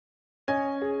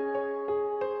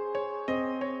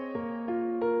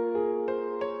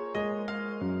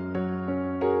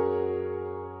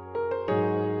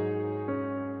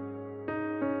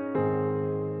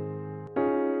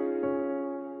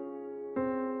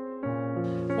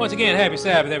Once again, happy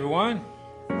Sabbath, everyone.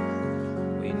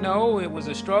 We know it was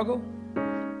a struggle.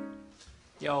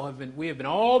 We have been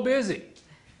all busy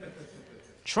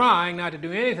trying not to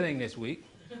do anything this week.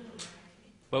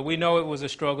 But we know it was a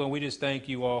struggle, and we just thank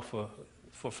you all for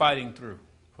fighting through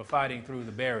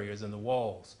the barriers and the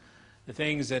walls, the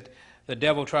things that the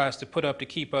devil tries to put up to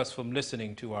keep us from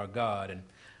listening to our God. And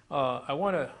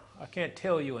I can't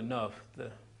tell you enough,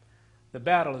 the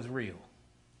battle is real.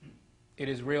 It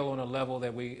is real on a level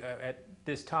that we, at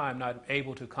this time, not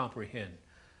able to comprehend.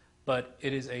 But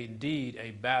it is indeed a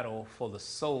battle for the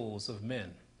souls of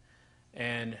men.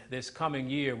 And this coming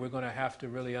year, we're going to have to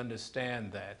really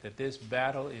understand that this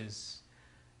battle is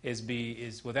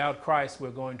without Christ, we're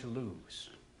going to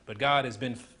lose. But God has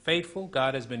been faithful.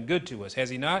 God has been good to us, has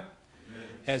He not? Amen.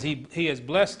 As He has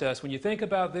blessed us. When you think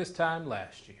about this time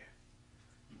last year,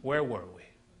 where were we?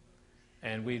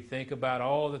 And we think about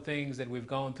all the things that we've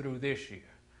gone through this year.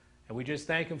 And we just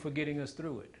thank Him for getting us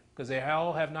through it. Because they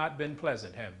all have not been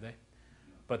pleasant, have they?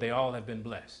 But they all have been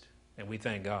blessed. And we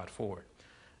thank God for it.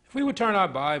 If we would turn our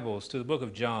Bibles to the book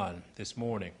of John this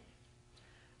morning,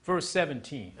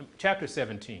 chapter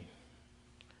 17.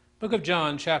 Book of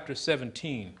John, chapter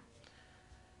 17.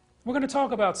 We're going to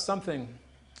talk about something,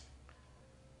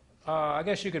 I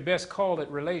guess you could best call it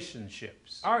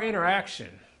relationships. Our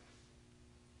interaction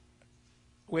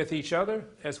with each other,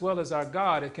 as well as our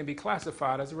God, it can be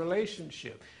classified as a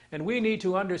relationship. And we need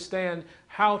to understand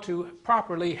how to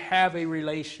properly have a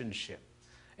relationship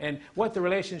and what the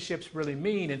relationships really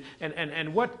mean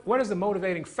and what is the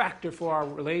motivating factor for our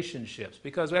relationships.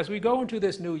 Because as we go into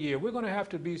this new year, we're going to have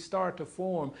to start to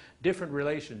form different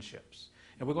relationships.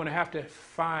 And we're going to have to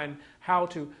find how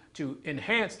to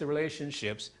enhance the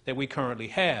relationships that we currently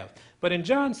have. But in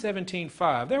John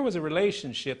 17:5, there was a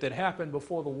relationship that happened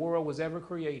before the world was ever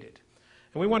created.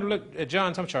 And we want to look at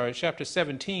chapter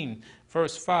 17,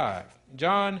 verse 5.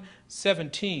 John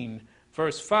 17,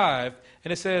 verse 5,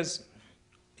 and it says,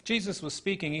 Jesus was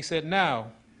speaking, He said,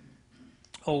 "Now,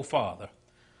 O Father,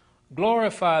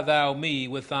 glorify Thou me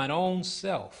with Thine own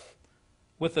self,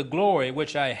 with the glory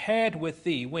which I had with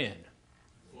Thee when?"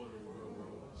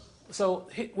 So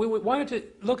we wanted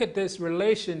to look at this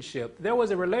relationship. There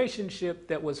was a relationship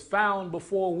that was found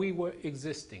before we were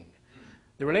existing.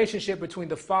 The relationship between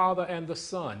the Father and the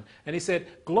Son. And He said,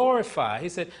 glorify. He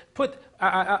said,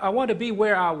 I want to be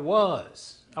where I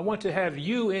was. I want to have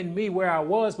you in me where I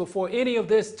was before any of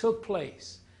this took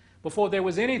place. Before there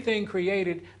was anything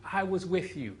created, I was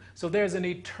with you. So there's an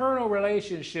eternal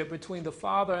relationship between the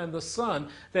Father and the Son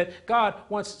that God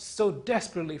wants so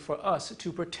desperately for us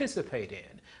to participate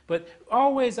in. But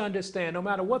always understand, no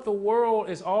matter what the world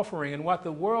is offering and what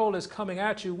the world is coming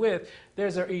at you with,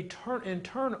 there's an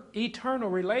eternal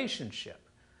relationship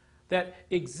that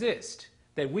exists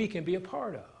that we can be a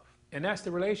part of. And that's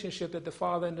the relationship that the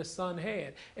Father and the Son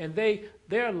had. And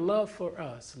their love for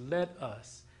us let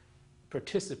us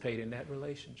participate in that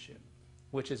relationship,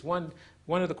 which is one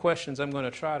of the questions I'm going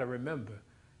to try to remember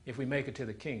if we make it to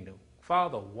the kingdom.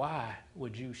 Father, why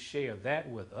would you share that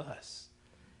with us?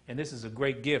 And this is a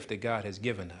great gift that God has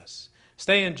given us.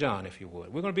 Stay in John, if you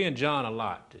would. We're going to be in John a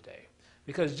lot today.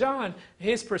 Because John,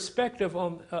 his perspective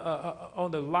on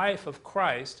the life of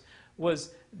Christ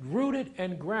was rooted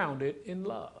and grounded in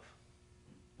love.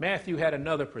 Matthew had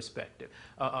another perspective.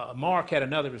 Mark had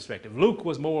another perspective. Luke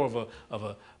was more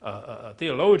of a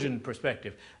theologian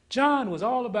perspective. John was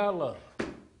all about love.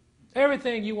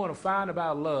 Everything you want to find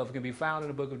about love can be found in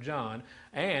the book of John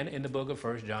and in the book of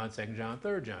 1 John, 2 John,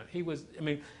 3 John.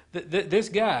 This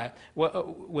guy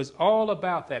was all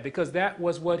about that because that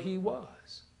was what he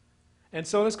was. And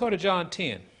so let's go to John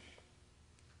 10.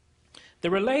 The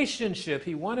relationship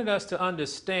he wanted us to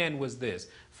understand was this.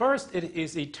 First, it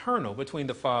is eternal between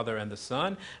the Father and the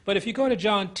Son. But if you go to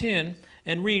John 10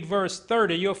 and read verse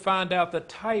 30, you'll find out the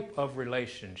type of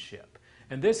relationship.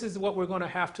 And this is what we're going to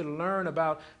have to learn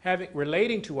about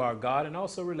relating to our God and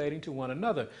also relating to one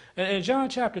another. And in John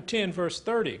chapter 10, verse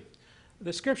 30,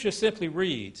 the scripture simply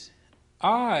reads,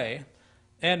 "I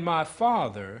and my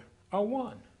Father are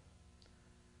one."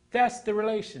 That's the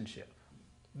relationship.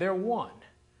 They're one.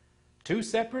 Two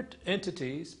separate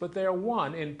entities, but they're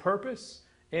one in purpose,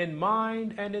 in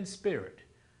mind, and in spirit.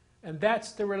 And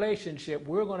that's the relationship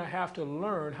we're going to have to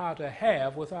learn how to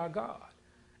have with our God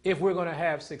if we're going to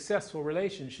have successful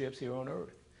relationships here on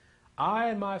earth. I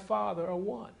and my Father are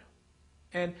one.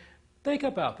 And think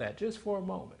about that just for a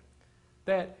moment.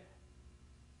 That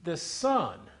the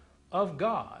Son of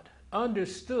God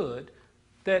understood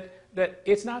that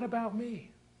it's not about me.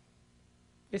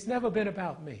 It's never been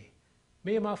about me.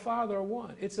 Me and my Father are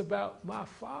one. It's about my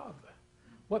Father,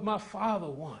 what my Father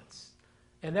wants.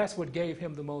 And that's what gave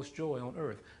him the most joy on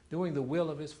earth, doing the will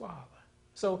of his Father.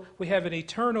 So we have an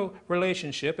eternal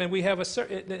relationship, and we have a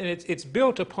certain, and it's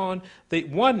built upon the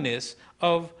oneness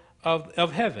of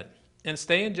heaven. And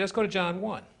just go to John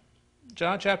 1.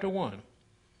 John chapter 1.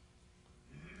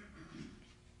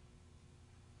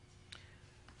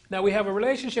 Now we have a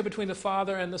relationship between the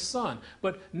Father and the Son,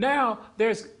 but now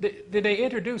they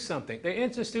introduce something. They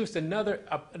introduced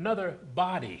another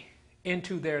body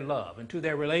into their love, into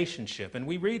their relationship. And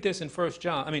we read this in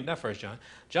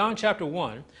John chapter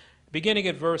 1, beginning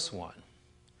at verse 1.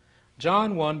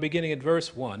 John 1, beginning at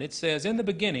verse 1, it says, "In the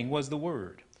beginning was the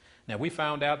Word." Now we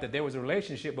found out that there was a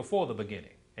relationship before the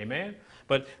beginning. Amen?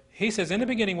 But he says, "In the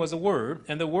beginning was the Word,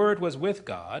 and the Word was with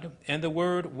God, and the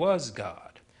Word was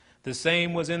God. The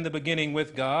same was in the beginning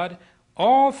with God.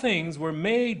 All things were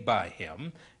made by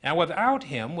him, and without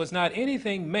him was not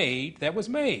anything made that was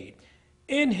made.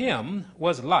 In him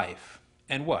was life."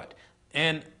 And what?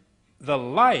 "And the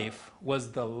life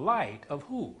was the light of"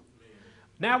 who?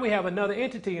 Now we have another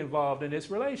entity involved in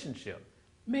this relationship.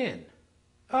 Men.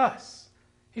 Us.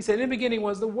 He said, "In the beginning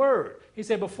was the Word." He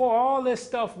said, before all this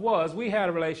stuff was, we had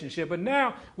a relationship. But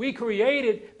now we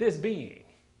created this being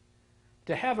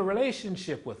to have a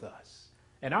relationship with us.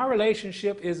 And our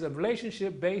relationship is a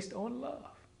relationship based on love.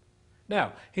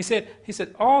 Now, he said,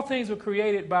 all things were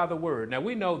created by the Word. Now,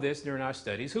 we know this during our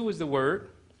studies. Who was the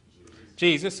Word?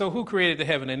 Jesus. So who created the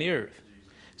heaven and the earth?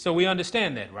 So we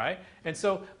understand that, right? And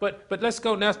so, but let's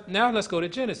go now let's go to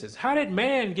Genesis. How did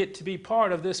man get to be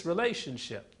part of this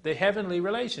relationship, the heavenly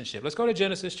relationship? Let's go to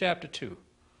Genesis chapter 2.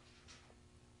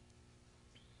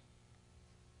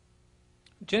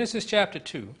 Genesis chapter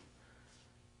 2.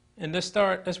 And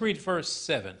let's read verse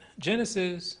 7.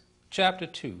 Genesis chapter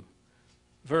 2,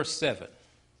 verse 7.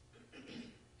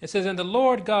 It says, "And the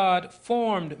Lord God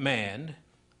formed man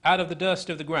out of the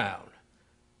dust of the ground,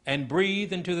 and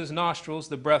breathed into his nostrils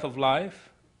the breath of life,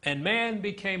 and man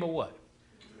became a" what?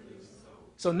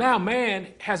 So now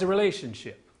man has a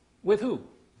relationship. With who?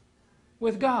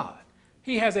 With God.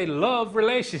 He has a love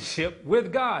relationship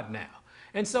with God now.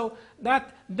 And so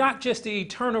not just the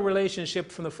eternal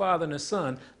relationship from the Father and the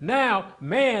Son. Now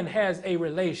man has a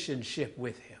relationship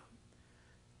with him.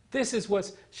 This is what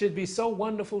should be so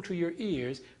wonderful to your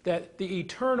ears, that the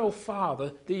eternal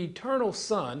Father, the eternal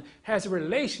Son, has a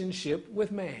relationship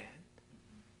with man.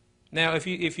 Now, if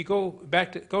you go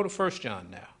to 1 John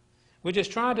now. We're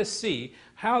just trying to see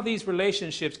how these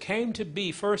relationships came to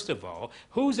be, first of all,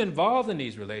 who's involved in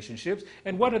these relationships,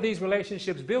 and what are these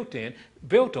relationships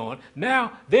built on.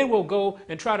 Now, then we'll go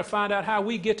and try to find out how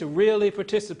we get to really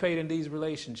participate in these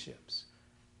relationships,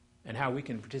 and how we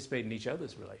can participate in each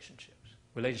other's relationships.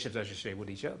 Relationships, I should say, with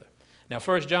each other. Now,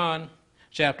 1 John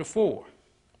chapter 4.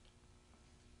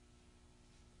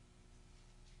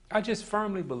 I just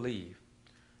firmly believe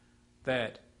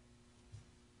that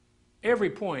every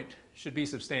point should be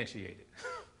substantiated.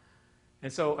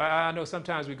 And so I know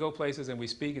sometimes we go places and we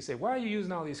speak and say, "Why are you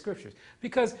using all these scriptures?"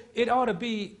 Because it ought to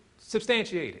be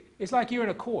substantiated. It's like you're in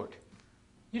a court.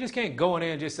 You just can't go in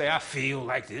there and just say, "I feel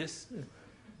like this."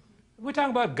 We're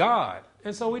talking about God.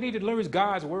 And so we need to learn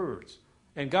God's words.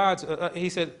 And God's, he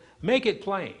said, make it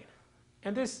plain.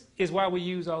 And this is why we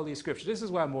use all these scriptures. This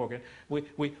is why, Morgan,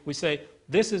 we say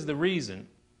this is the reason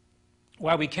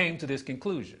why we came to this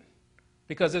conclusion.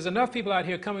 Because there's enough people out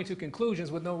here coming to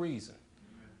conclusions with no reason.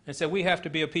 And so we have to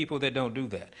be a people that don't do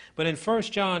that. But in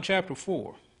 1 John chapter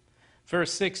 4,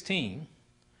 verse 16,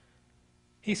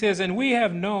 he says, "And we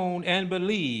have known and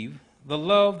believe the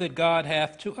love that God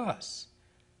hath to us."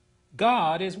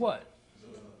 God is what?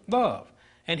 Love.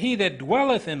 "And he that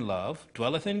dwelleth in love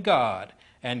dwelleth in God,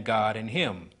 and God in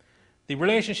him." The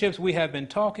relationships we have been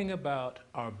talking about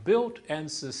are built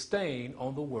and sustained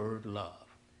on the word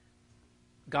love.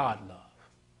 God love.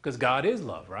 Because God is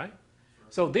love, right?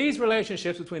 So these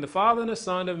relationships between the Father and the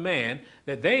Son of man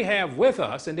that they have with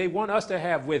us and they want us to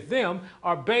have with them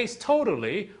are based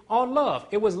totally on love.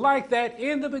 It was like that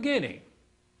in the beginning.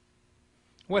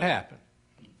 What happened?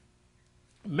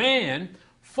 Man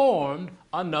formed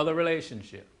another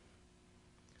relationship.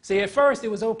 See, at first it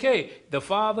was okay. The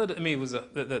Father, it was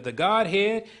the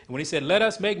Godhead. And when he said, "Let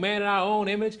us make man in our own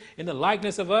image, in the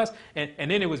likeness of us." And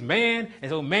then it was man.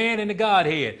 And so man and the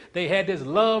Godhead, they had this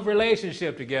love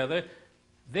relationship together.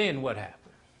 Then what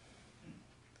happened?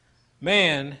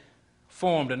 Man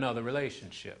formed another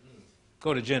relationship.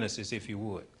 Go to Genesis if you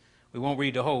would. We won't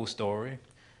read the whole story.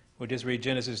 We'll just read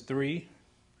Genesis 3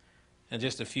 and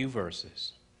just a few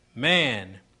verses.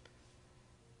 Man.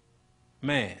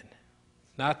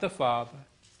 Not the Father.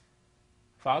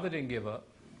 Father didn't give up.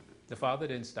 The Father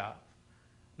didn't stop.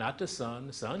 Not the Son.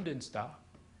 The Son didn't stop.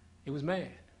 It was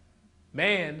man.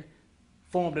 Man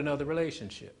formed another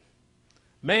relationship.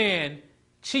 Man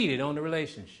cheated on the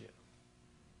relationship.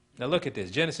 Now look at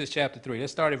this, Genesis chapter 3.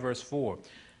 Let's start at verse 4.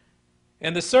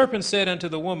 And the serpent said unto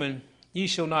the woman, Ye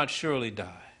shall not surely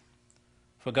die.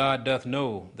 For God doth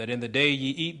know that in the day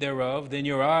ye eat thereof, then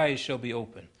your eyes shall be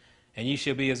open, and ye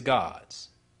shall be as gods,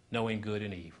 knowing good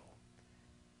and evil.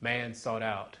 Man sought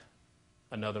out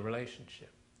another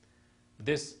relationship.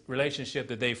 This relationship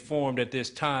that they formed at this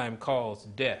time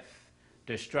caused death,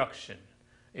 destruction.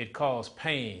 It caused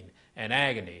pain and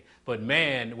agony. But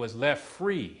man was left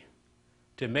free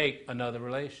to make another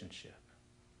relationship.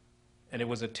 And it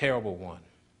was a terrible one.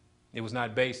 It was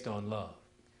not based on love.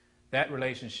 That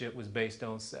relationship was based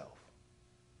on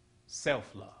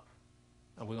self-love.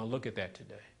 And we're going to look at that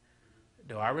today.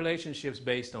 Do our relationships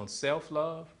based on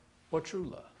self-love or true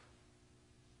love?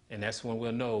 And that's when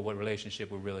we'll know what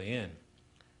relationship we're really in.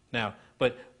 Now,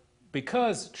 but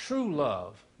because true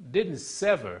love didn't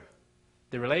sever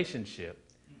the relationship,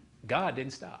 God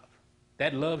didn't stop.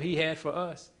 That love he had for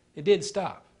us, it didn't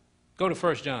stop. Go to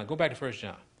 1 John. Go back to 1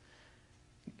 John.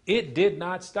 It did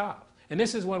not stop. And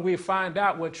this is when we find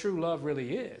out what true love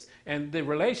really is and the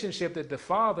relationship that the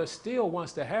Father still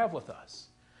wants to have with us.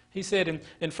 He said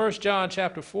in 1 John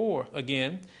chapter 4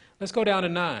 again, let's go down to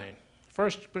 9.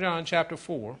 1 John chapter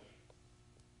 4.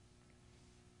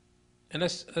 And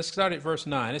let's start at verse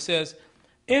 9. It says,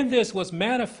 In this was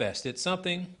manifested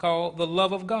something called the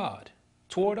love of God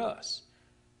toward us.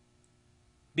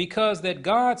 Because that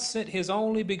God sent his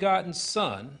only begotten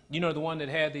Son, you know, the one that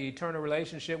had the eternal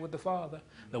relationship with the Father,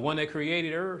 the one that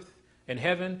created earth and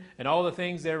heaven and all the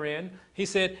things therein. He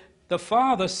said, the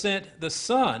Father sent the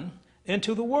Son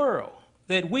into the world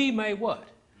that we may what?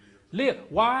 Live.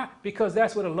 Why? Because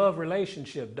that's what a love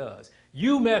relationship does.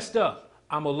 You messed up.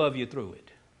 I'm going to love you through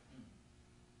it.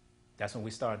 That's when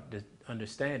we start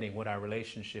understanding what our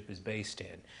relationship is based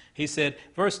in. He said,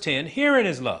 verse 10, Herein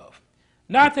is love.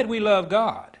 Not that we love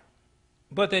God,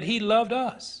 but that he loved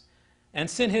us and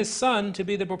sent his Son to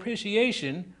be the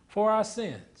propitiation for our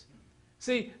sins.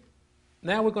 See,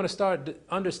 now we're going to start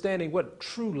understanding what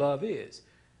true love is.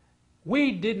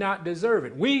 We did not deserve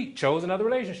it. We chose another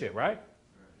relationship, right?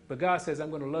 But God says, I'm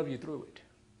going to love you through it.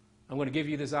 I'm going to give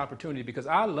you this opportunity because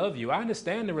I love you. I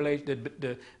understand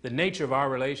the nature of our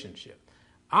relationship.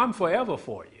 I'm forever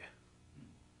for you.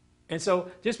 And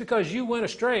so just because you went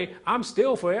astray, I'm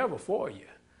still forever for you.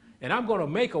 And I'm going to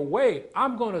make a way.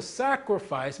 I'm going to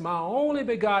sacrifice my only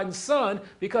begotten Son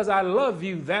because I love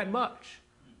you that much.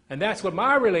 And that's what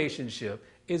my relationship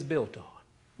is built on,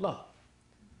 love.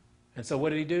 And so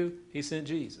what did he do? He sent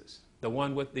Jesus, the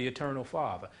one with the eternal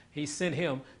Father. He sent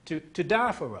him to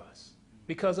die for us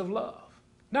because of love.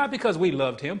 Not because we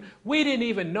loved him. We didn't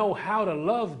even know how to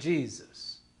love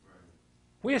Jesus.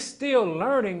 We're still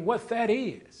learning what that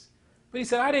is. But he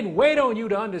said, I didn't wait on you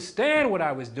to understand what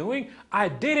I was doing. I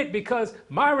did it because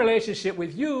my relationship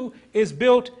with you is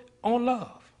built on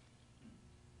love.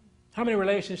 How many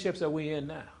relationships are we in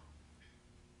now?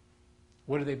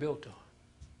 What are they built on?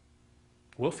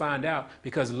 We'll find out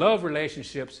because love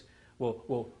relationships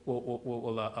will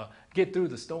get through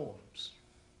the storms.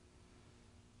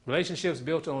 Relationships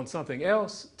built on something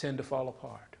else tend to fall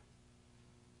apart.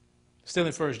 Still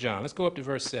in 1 John. Let's go up to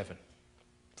verse 7.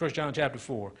 1 John chapter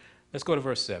 4. Let's go to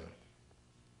verse 7.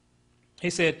 He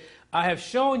said, I have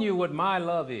shown you what my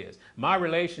love is, my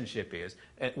relationship is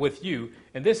with you,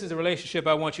 and this is the relationship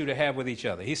I want you to have with each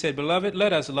other. He said, Beloved,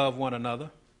 let us love one another.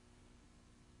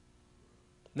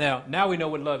 Now we know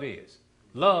what love is.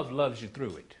 Love loves you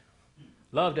through it.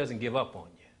 Love doesn't give up on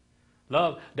you.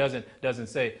 Love doesn't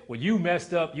say, well, you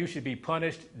messed up, you should be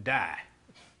punished, die.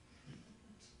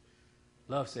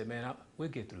 Love said, man, we'll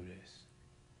get through this.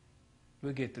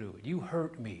 We'll get through it. You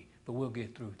hurt me, but we'll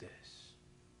get through this.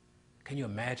 Can you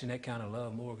imagine that kind of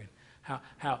love, Morgan?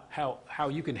 How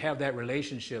you can have that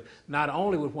relationship not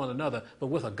only with one another, but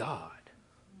with a God.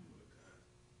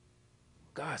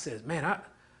 God says, man,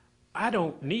 I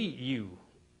don't need you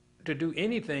to do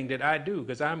anything that I do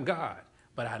because I'm God.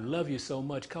 But I love you so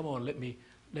much. Come on, let me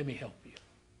help you.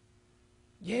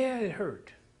 Yeah, it hurt.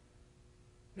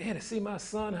 Man, to see my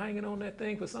son hanging on that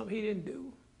thing for something he didn't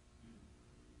do.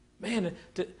 Man,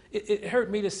 it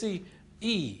hurt me to see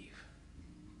Eve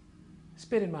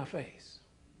spit in my face.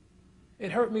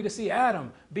 It hurt me to see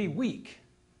Adam be weak.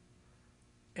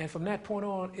 And from that point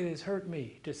on, it has hurt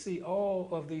me to see all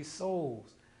of these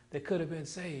souls that could have been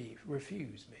saved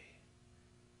refuse me.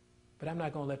 But I'm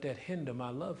not going to let that hinder my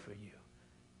love for you.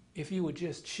 If you would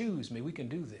just choose me, we can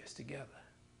do this together.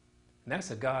 And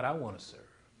that's a God I want to serve.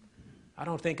 I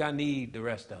don't think I need the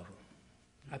rest of them.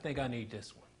 I think I need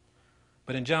this one.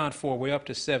 But in John 4, we're up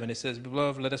to 7. It says,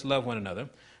 beloved, let us love one another.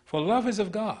 For love is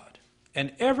of God,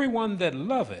 and everyone that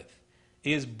loveth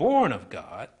is born of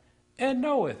God and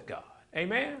knoweth God.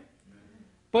 Amen?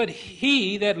 But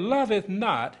he that loveth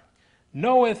not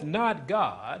knoweth not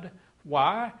God.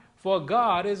 Why? For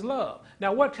God is love.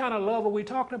 Now, what kind of love are we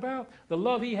talking about? The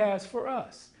love he has for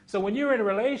us. So when you're in a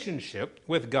relationship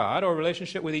with God or a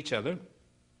relationship with each other,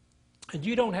 and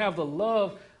you don't have the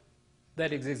love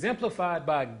that is exemplified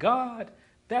by God,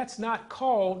 that's not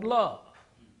called love.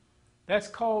 That's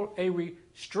called a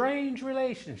strange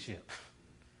relationship.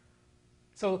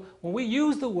 So when we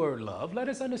use the word love, let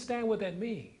us understand what that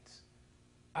means.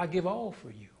 I give all for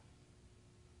you.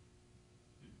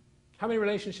 How many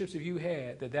relationships have you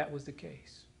had that was the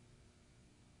case?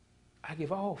 I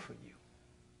give all for you.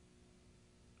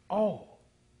 All.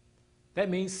 That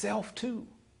means self too.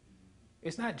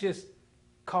 It's not just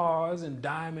cars and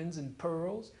diamonds and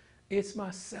pearls. It's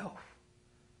myself.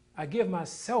 I give my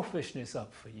selfishness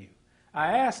up for you.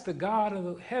 I ask the God of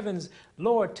the heavens,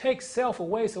 Lord, take self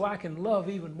away so I can love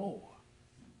even more.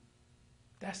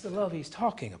 That's the love he's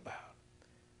talking about.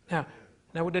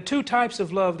 Now, with the two types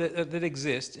of love that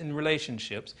exist in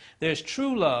relationships, there's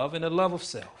true love and the love of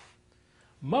self.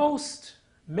 Most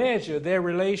measure their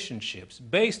relationships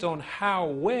based on how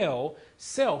well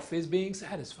self is being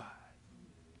satisfied.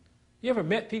 You ever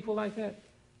met people like that?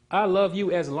 I love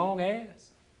you as long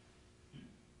as.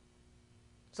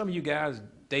 Some of you guys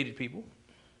dated people,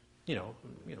 you know,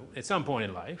 at some point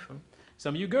in life.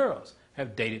 Some of you girls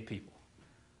have dated people.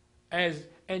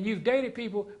 And you've dated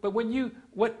people, but when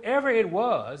whatever it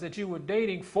was that you were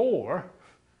dating for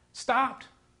stopped,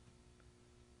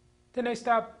 then they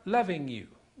stopped loving you.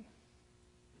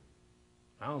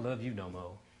 I don't love you no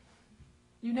more.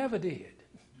 You never did.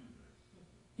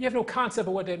 You have no concept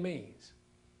of what that means.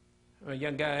 A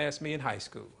young guy asked me in high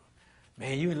school,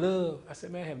 man, you in love? I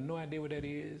said, man, I have no idea what that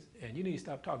is, and you need to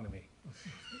stop talking to me.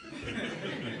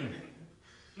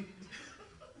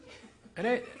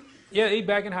 And he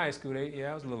back in high school.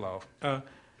 I was a little off.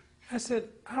 I said,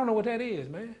 I don't know what that is,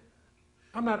 man.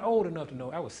 I'm not old enough to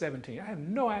know. I was 17. I have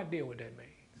no idea what that means.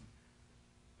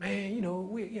 Man,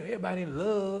 everybody in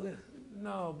love.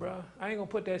 No, bro, I ain't gonna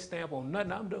put that stamp on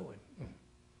nothing I'm doing.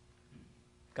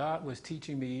 God was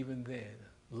teaching me even then.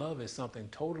 Love is something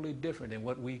totally different than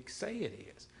what we say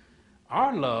it is.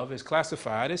 Our love is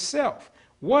classified as self.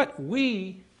 What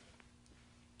we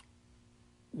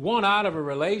want out of a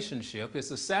relationship is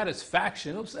the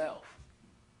satisfaction of self.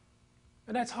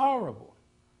 And that's horrible.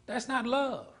 That's not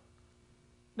love.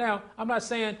 Now, I'm not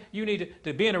saying you need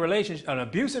to be in a relationship, an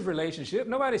abusive relationship.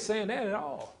 Nobody's saying that at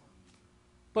all.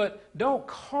 But don't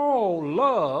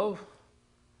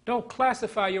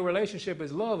classify your relationship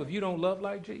as love if you don't love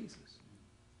like Jesus.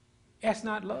 That's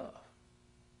not love.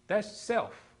 That's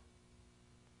self.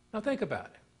 Now think about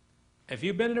it. If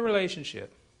you've been in a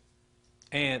relationship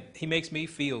and he makes me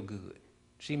feel good,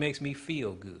 she makes me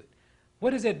feel good,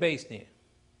 what is that based in?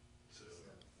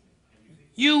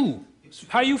 You.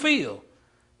 How you feel.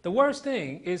 The worst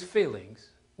thing is feelings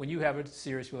when you have a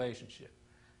serious relationship.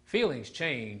 Feelings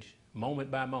change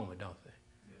moment by moment, don't they?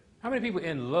 How many people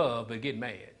in love but get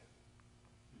mad?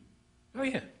 Oh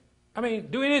yeah. I mean,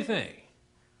 do anything.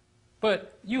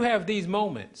 But you have these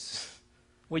moments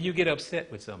where you get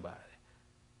upset with somebody.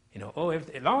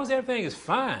 As long as everything is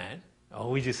fine,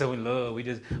 we just so in love,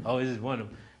 this is one of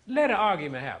them. Let an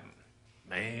argument happen.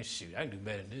 Man, shoot, I can do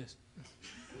better than this.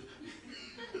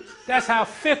 That's how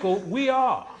fickle we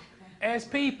are as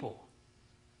people.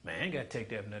 Man, I ain't got to take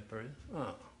that from that person.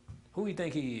 Who you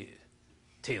think he is?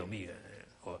 Tell me that.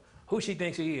 Or who she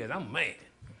thinks he is? I'm mad.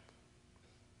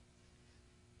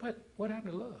 But what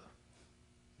happened to love?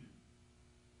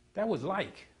 That was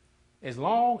like, as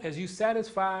long as you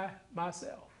satisfy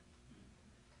myself.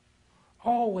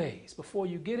 Always, before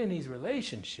you get in these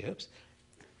relationships,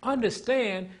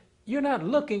 understand you're not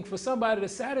looking for somebody to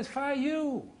satisfy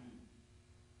you.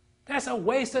 That's a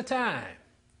waste of time.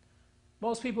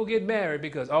 Most people get married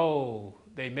because,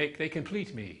 they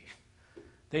complete me.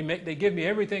 They give me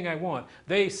everything I want.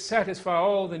 They satisfy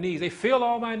all the needs. They fill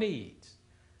all my needs.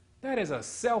 That is a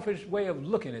selfish way of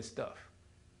looking at stuff.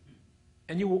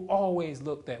 And you will always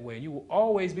look that way. You will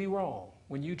always be wrong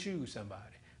when you choose somebody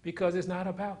because it's not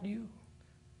about you.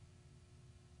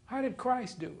 How did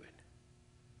Christ do it?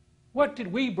 What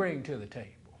did we bring to the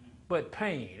table but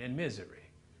pain and misery?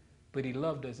 But he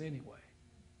loved us anyway.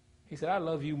 He said, I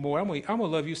love you more. I'm going to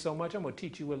love you so much, I'm going to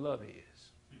teach you what love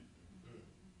is.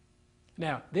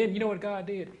 Now, then you know what God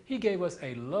did? He gave us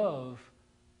a love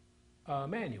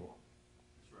manual.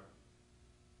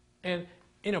 That's right.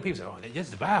 And, people say, that's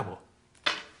the Bible.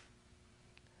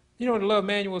 You know where the love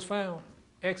manual is found?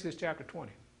 Exodus chapter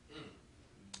 20.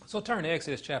 So turn to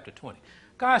Exodus chapter 20.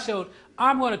 God showed,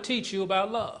 I'm going to teach you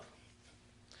about love.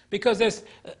 Because there's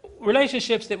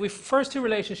relationships that first two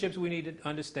relationships we need to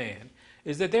understand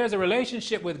is that there's a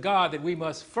relationship with God that we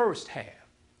must first have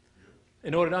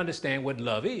in order to understand what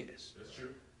love is. That's true.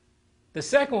 The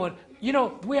second one, you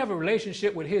know, we have a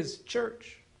relationship with his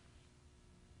church.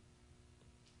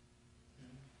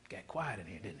 Got quiet in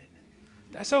here, didn't it?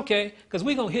 That's okay, because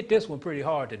we're going to hit this one pretty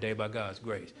hard today by God's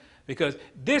grace. Because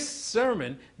this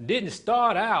sermon didn't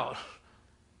start out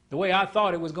the way I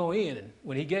thought it was going to end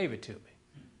when he gave it to me.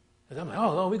 Because I'm like,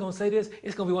 oh, we're going to say this?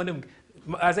 It's going to be one of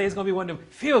them, I say it's going to be one of them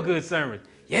feel-good sermons.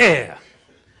 Yeah.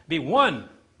 Be one.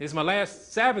 This is my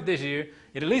last Sabbath this year.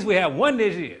 And at least we have one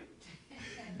this year.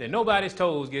 That nobody's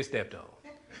toes get stepped on.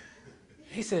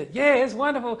 He said, yeah, it's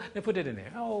wonderful. They put it in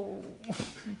there. Oh.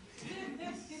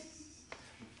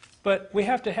 But we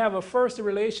have to have a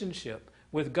relationship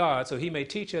with God so he may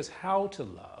teach us how to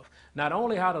love. Not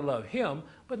only how to love him,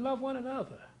 but love one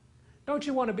another. Don't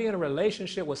you want to be in a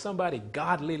relationship where somebody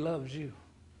godly loves you?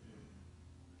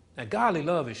 Now, godly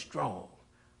love is strong.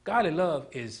 Godly love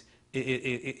is,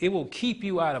 it will keep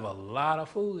you out of a lot of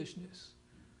foolishness.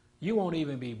 You won't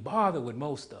even be bothered with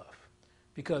most stuff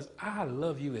because I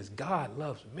love you as God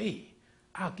loves me.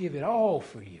 I'll give it all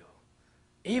for you.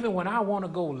 Even when I want to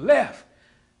go left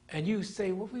and you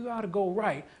say, well, we ought to go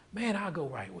right, man, I'll go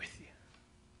right with you.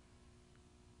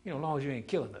 You know, as long as you ain't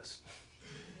killing us.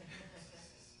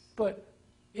 But,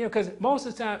 you know, because most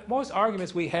of the time, most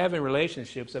arguments we have in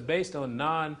relationships are based on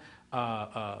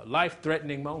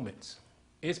life-threatening moments.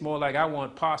 It's more like I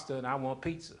want pasta and I want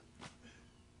pizza.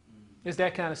 It's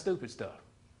that kind of stupid stuff.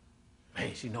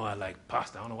 Man, she know I like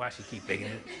pasta. I don't know why she keep picking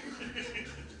it.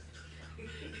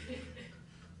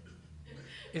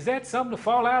 Is that something to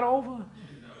fall out over?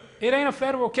 It ain't a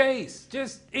federal case.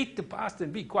 Just eat the pasta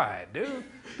and be quiet, dude.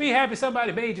 Be happy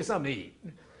somebody made you something to eat.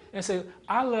 And say,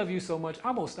 I love you so much,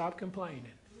 I'm going to stop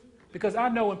complaining. Because I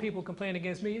know when people complain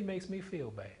against me, it makes me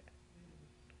feel bad.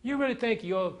 You really think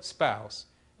your spouse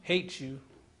hates you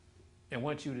and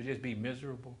wants you to just be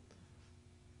miserable?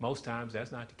 Most times,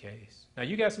 that's not the case. Now,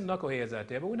 you got some knuckleheads out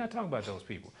there, but we're not talking about those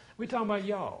people. We're talking about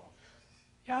y'all.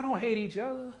 Y'all don't hate each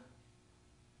other.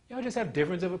 Y'all just have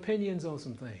difference of opinions on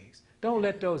some things. Don't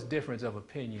let those difference of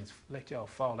opinions let y'all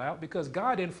fall out, because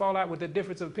God didn't fall out with the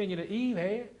difference of opinion that Eve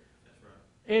had.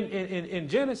 In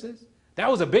Genesis. That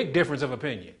was a big difference of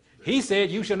opinion. He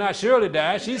said, you shall not surely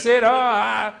die. She said,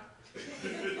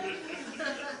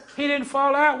 He didn't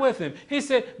fall out with him. He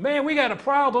said, man, we got a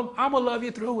problem. I'm going to love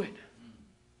you through it.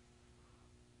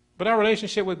 But our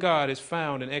relationship with God is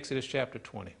found in Exodus chapter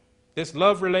 20. This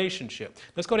love relationship.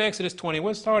 Let's go to Exodus 20.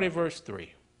 We'll start at verse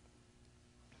 3.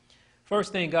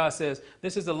 First thing God says,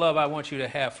 this is the love I want you to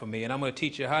have for me, and I'm going to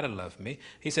teach you how to love me.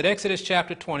 He said, Exodus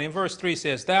chapter 20, and verse 3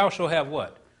 says, thou shalt have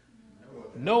what?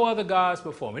 No other gods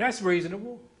before me. That's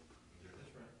reasonable.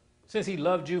 Since he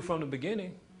loved you from the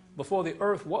beginning, before the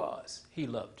earth was, he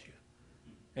loved you.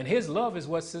 And his love is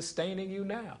what's sustaining you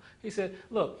now. He said,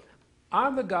 look,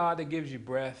 I'm the God that gives you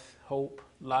breath, hope,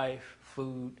 life,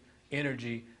 food,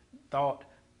 energy, thought.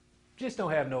 Just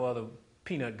don't have no other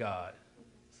peanut God.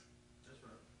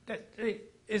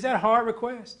 Is that a hard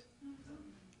request?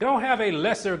 Don't have a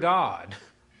lesser God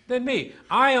than me.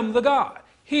 I am the God.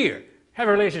 Here, have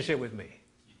a relationship with me.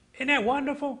 Isn't that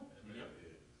wonderful?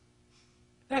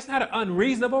 That's not an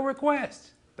unreasonable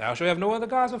request. Thou shalt have no other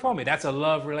gods before me. That's a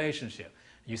love relationship.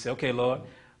 You say, okay, Lord,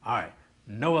 all right,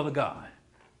 no other God.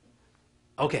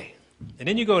 Okay, and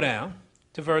then you go down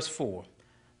to verse 4.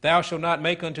 Thou shalt not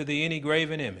make unto thee any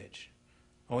graven image,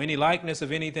 or any likeness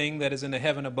of anything that is in the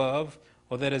heaven above,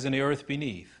 or that is in the earth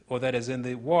beneath, or that is in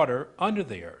the water under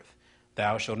the earth.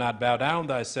 Thou shalt not bow down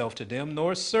thyself to them,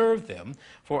 nor serve them.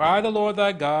 For I, the Lord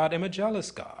thy God, am a jealous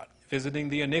God, visiting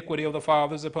the iniquity of the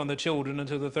fathers upon the children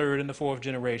unto the third and the fourth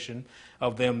generation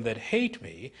of them that hate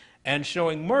me, and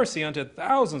showing mercy unto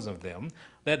thousands of them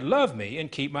that love me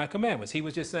and keep my commandments. He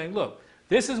was just saying, look,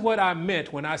 this is what I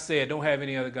meant when I said don't have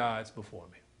any other gods before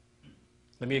me.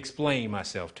 Let me explain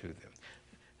myself to them.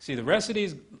 See, the rest of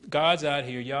these gods out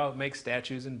here, y'all make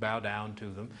statues and bow down to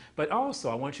them. But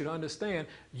also, I want you to understand,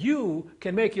 you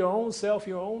can make your own self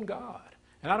your own God.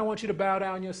 And I don't want you to bow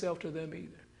down yourself to them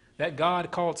either. That God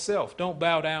called self, don't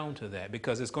bow down to that,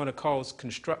 because it's going to cause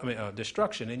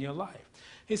destruction in your life.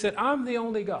 He said, I'm the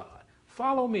only God.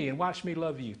 Follow me and watch me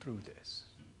love you through this.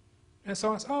 And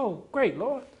so I said, oh, great,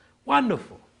 Lord.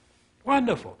 Wonderful.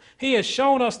 Wonderful. He has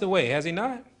shown us the way, has he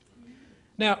not?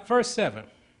 Now, verse 7.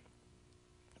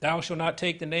 Thou shalt not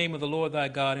take the name of the Lord thy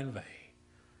God in vain.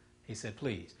 He said,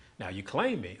 please. Now, you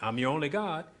claim me. I'm your only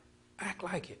God. Act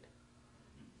like it.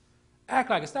 Act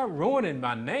like it. Stop ruining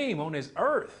my name on this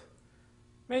earth.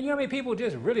 Man, you know how many people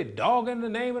just really dogging the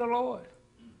name of the Lord?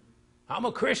 I'm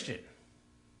a Christian.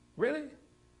 Really?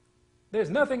 There's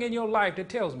nothing in your life that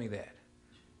tells me that.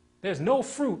 There's no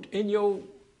fruit in your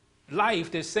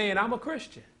life that's saying I'm a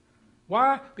Christian.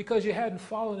 Why? Because you hadn't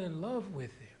fallen in love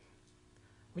with him.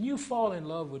 When you fall in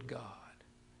love with God,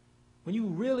 when you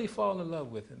really fall in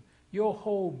love with him, your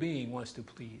whole being wants to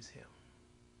please him.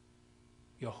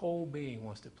 Your whole being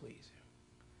wants to please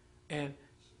him.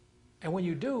 And when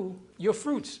you do, your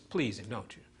fruits please him,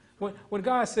 don't you? When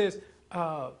God says,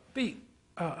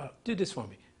 do this for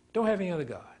me. Don't have any other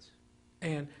gods.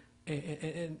 And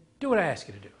do what I ask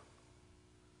you to do.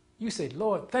 You say,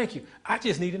 Lord, thank you. I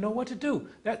just need to know what to do.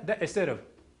 That instead of,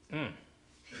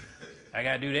 I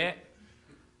got to do that?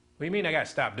 What do you mean I got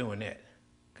to stop doing that?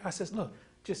 God says, look,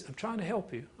 I'm trying to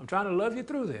help you. I'm trying to love you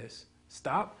through this.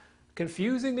 Stop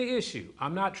confusing the issue.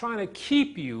 I'm not trying to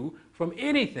keep you from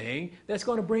anything that's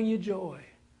going to bring you joy.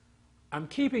 I'm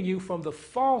keeping you from the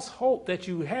false hope that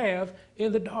you have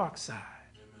in the dark side.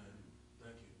 Amen.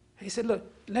 Thank you. He said, look,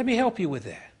 let me help you with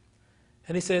that.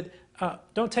 And he said,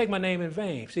 don't take my name in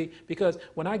vain. See, because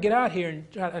when I get out here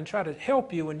and try to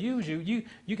help you and use you,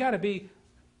 you got to be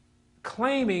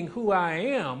claiming who I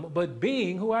am, but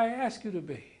being who I ask you to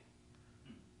be.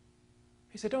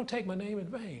 He said, don't take my name in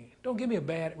vain. Don't give me a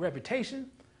bad reputation.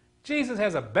 Jesus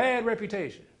has a bad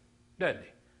reputation, doesn't he?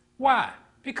 Why?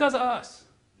 Because of us.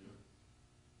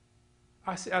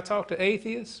 I talk to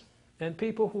atheists and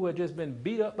people who have just been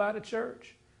beat up by the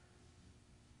church.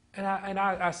 And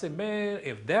I said, man,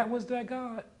 if that was that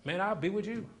God, man, I'll be with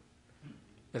you.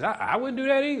 Because I wouldn't do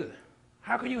that either.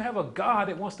 How can you have a God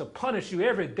that wants to punish you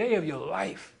every day of your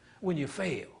life when you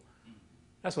fail?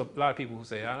 That's what a lot of people who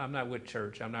say, I'm not with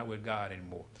church, I'm not with God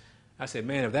anymore. I said,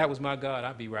 man, if that was my God,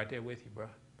 I'd be right there with you, bro.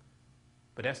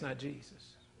 But that's not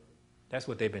Jesus. That's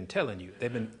what they've been telling you.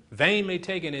 They've been vainly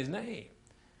taking his name.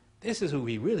 This is who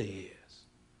he really is.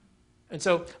 And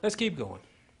so let's keep going.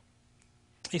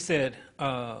 He said,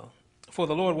 for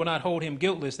the Lord will not hold him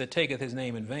guiltless that taketh his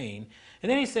name in vain.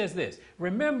 And then he says this,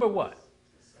 remember what?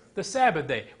 The Sabbath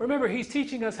day. Remember, he's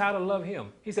teaching us how to love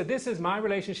him. He said, this is my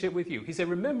relationship with you. He said,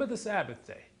 remember the Sabbath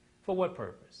day. For what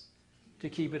purpose? To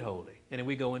keep it holy. And then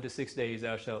we go into 6 days,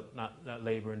 thou shalt not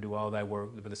labor and do all thy work.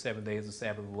 But the 7th day is the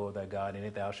Sabbath of the Lord thy God. In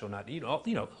it thou shalt not eat. All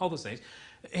those things.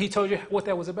 He told you what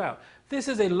that was about. This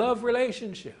is a love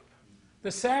relationship.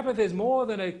 The Sabbath is more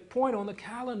than a point on the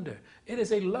calendar. It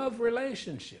is a love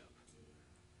relationship.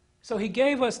 So he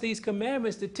gave us these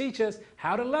commandments to teach us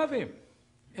how to love him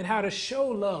and how to show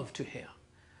love to him.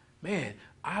 Man,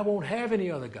 I won't have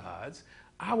any other gods.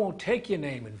 I won't take your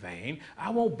name in vain. I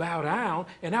won't bow down,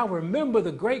 and I'll remember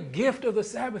the great gift of the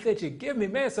Sabbath that you give me,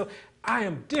 man. So I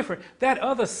am different. That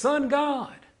other sun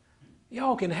god,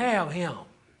 y'all can have him.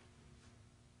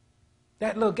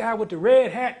 That little guy with the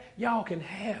red hat, y'all can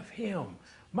have him.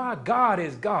 My God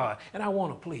is God, and I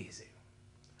want to please him.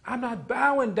 I'm not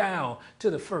bowing down to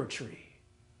the fir tree.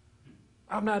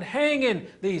 I'm not hanging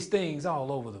these things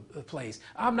all over the place.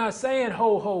 I'm not saying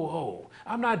ho, ho, ho.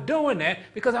 I'm not doing that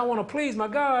because I want to please my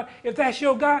God. If that's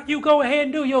your God, you go ahead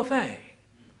and do your thing.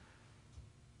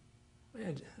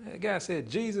 Man, that guy said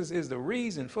Jesus is the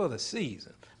reason for the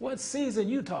season. What season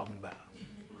you talking about?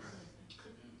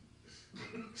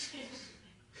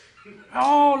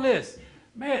 All this,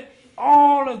 man,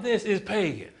 all of this is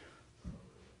pagan.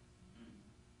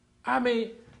 I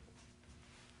mean,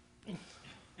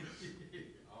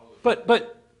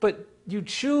 but you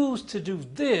choose to do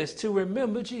this to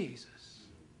remember Jesus.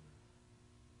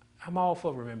 I'm all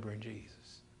for remembering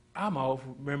Jesus. I'm all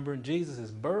for remembering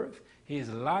Jesus' birth, his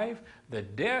life, the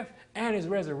death, and his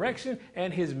resurrection,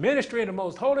 and his ministry in the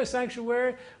most holy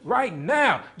sanctuary right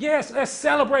now. Yes, let's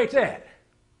celebrate that.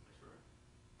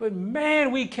 But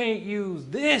man, we can't use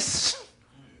this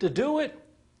to do it.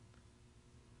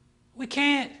 We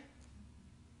can't.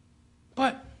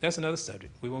 But that's another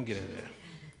subject. We won't get into that.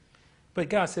 But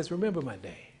God says, remember my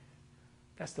day.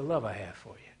 That's the love I have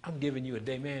for you. I'm giving you a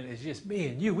day, man. It's just me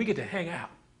and you. We get to hang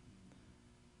out.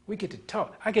 We get to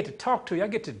talk. I get to talk to you. I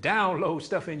get to download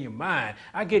stuff in your mind.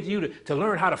 I get you to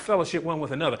learn how to fellowship one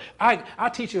with another. I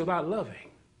teach you about loving.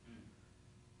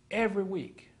 Every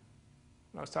week.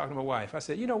 I was talking to my wife. I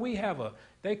said, we have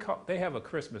they have a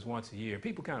Christmas once a year.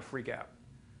 People kind of freak out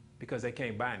because they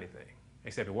can't buy anything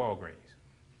except at Walgreens.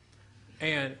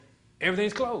 And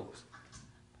everything's closed.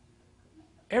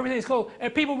 Everything's closed.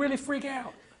 And people really freak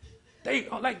out. They,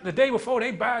 like the day before,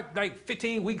 they buy like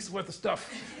 15 weeks worth of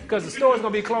stuff because the store's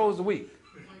going to be closed a week.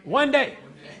 One day.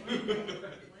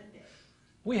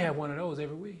 We have one of those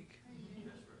every week.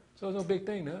 So it's no big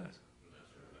thing to us.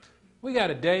 We got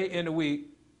a day in the week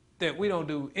that we don't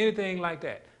do anything like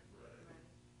that.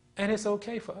 And it's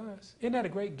okay for us. Isn't that a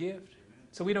great gift?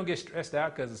 So we don't get stressed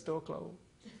out because the store closed.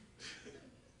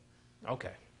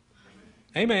 Okay.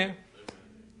 Amen.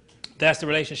 That's the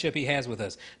relationship he has with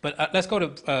us. But let's go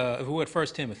to, we're at 1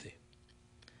 Timothy.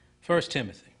 1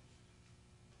 Timothy.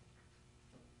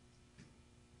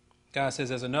 God says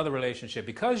there's another relationship.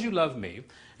 Because you love me,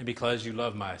 and because you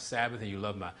love my Sabbath, and you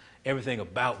love my everything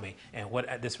about me, and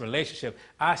what this relationship,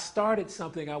 I started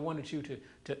something I wanted you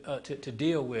to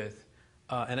deal with.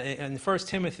 And in 1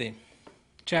 Timothy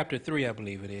chapter 3, I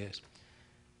believe it is.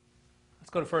 Let's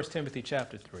go to 1 Timothy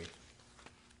chapter 3.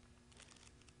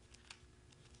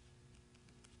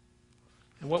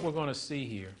 And what we're going to see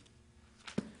here,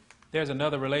 there's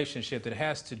another relationship that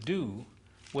has to do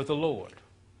with the Lord.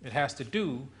 It has to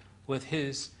do with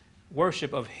his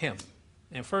worship of him.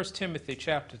 In 1 Timothy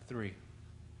chapter 3,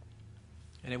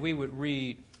 and if we would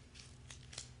read,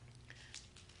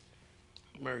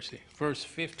 verse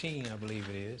 15, I believe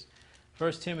it is.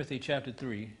 1 Timothy chapter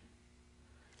 3,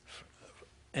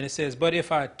 and it says, but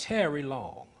if I tarry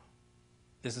long,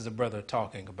 this is a brother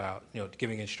talking about,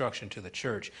 giving instruction to the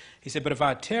church. He said, but if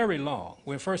I tarry long,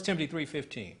 we're in 1 Timothy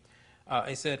 3:15.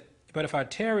 He said, but if I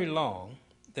tarry long,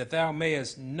 that thou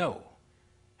mayest know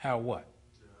how what?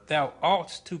 Thou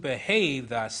oughtest to behave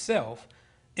thyself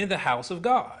in the house of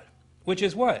God, which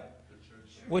is what?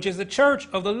 Which is the church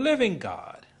of the living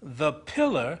God, the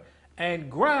pillar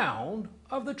and ground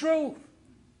of the truth.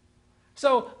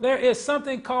 So there is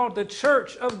something called the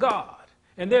church of God,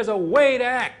 and there's a way to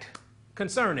act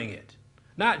concerning it.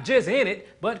 Not just in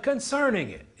it, but concerning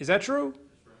it. Is that true?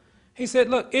 He said,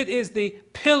 look, it is the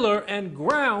pillar and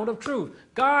ground of truth.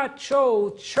 God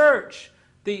chose church,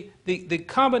 the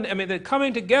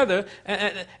coming together,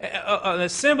 an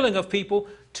assembling of people,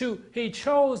 he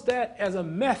chose that as a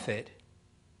method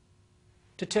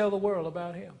to tell the world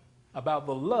about him, about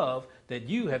the love that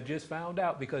you have just found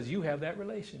out because you have that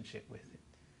relationship with him.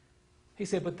 He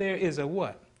said, but there is a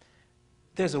what?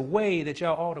 There's a way that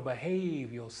y'all ought to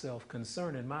behave yourself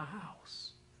concerning my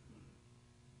house.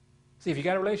 See, if you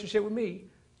got a relationship with me,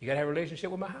 you got to have a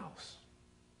relationship with my house.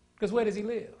 Because where does he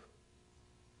live?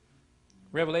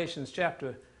 Revelations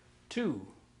chapter 2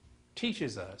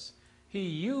 teaches us he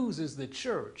uses the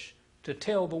church to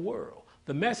tell the world.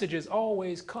 The messages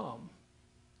always come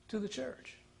to the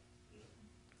church.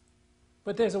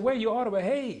 But there's a way you ought to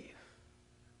behave,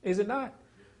 is it not?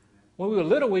 When we were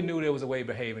little, we knew there was a way to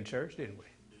behave in church, didn't we?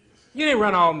 You didn't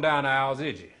run all them down the aisles,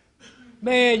 did you?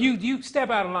 Man, you step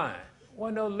out of line.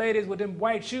 One of those ladies with them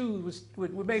white shoes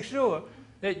would make sure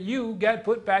that you got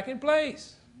put back in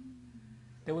place.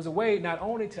 There was a way not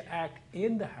only to act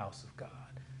in the house of God,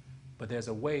 but there's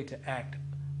a way to act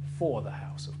for the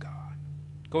house of God.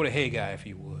 Go to Haggai, if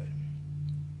you would.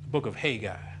 The book of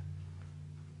Haggai.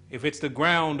 If it's the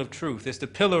ground of truth, it's the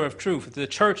pillar of truth, it's the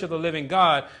church of the living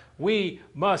God, we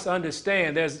must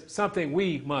understand there's something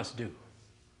we must do.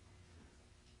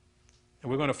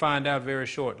 And we're going to find out very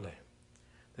shortly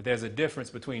that there's a difference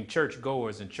between church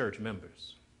goers and church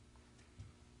members.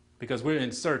 Because we're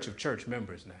in search of church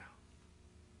members now,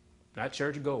 not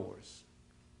church goers.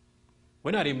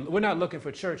 We're not looking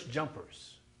for church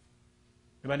jumpers.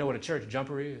 Anybody know what a church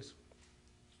jumper is?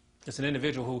 It's an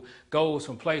individual who goes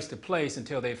from place to place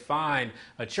until they find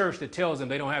a church that tells them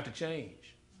they don't have to change.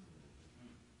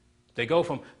 They go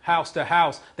from house to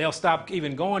house. They'll stop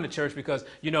even going to church because,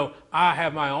 I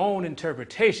have my own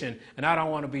interpretation and I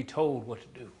don't want to be told what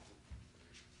to do.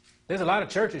 There's a lot of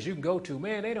churches you can go to,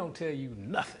 man, they don't tell you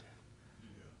nothing.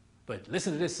 But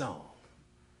listen to this song.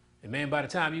 And man, by the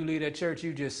time you leave that church,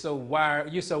 you're just so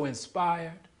wired, you're so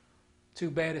inspired. Too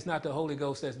bad it's not the Holy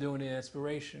Ghost that's doing the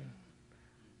inspiration.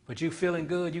 But you feeling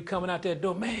good, you coming out that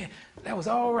door, man, that was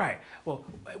all right. Well,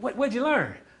 what'd you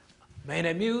learn? Man,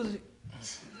 that music.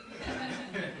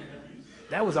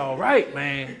 That was all right,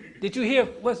 man. Did you hear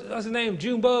what's his name?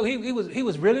 Junebug. He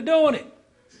was really doing it.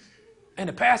 And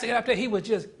the pastor got up there. He was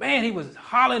just, man. He was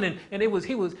hollering, and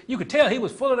you could tell he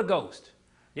was full of the ghost.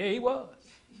 Yeah, he was.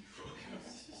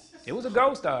 It was a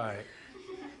ghost, all right.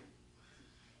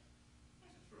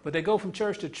 But they go from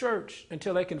church to church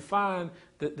until they can find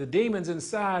the demons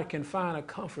inside can find a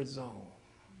comfort zone.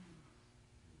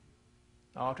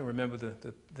 I often remember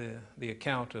the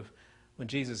account of when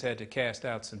Jesus had to cast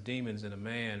out some demons in a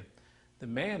man. The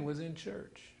man was in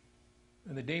church,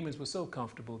 and the demons were so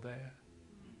comfortable there.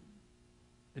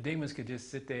 The demons could just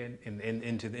sit there in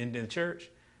the church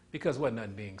because there wasn't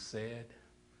nothing being said.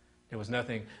 There was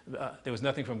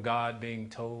nothing from God being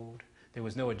told. There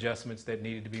was no adjustments that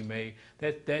needed to be made.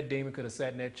 That demon could have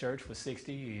sat in that church for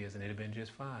 60 years and it'd have been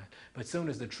just fine. But as soon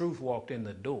as the truth walked in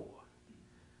the door,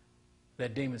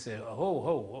 that demon said,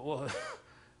 oh,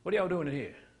 what are y'all doing in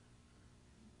here?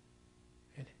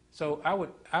 And so I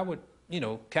would,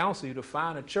 counsel you to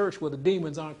find a church where the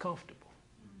demons aren't comfortable.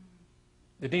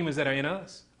 The demons that are in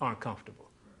us aren't comfortable.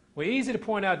 We're easy to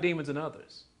point out demons in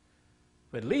others,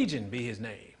 but Legion be his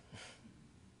name.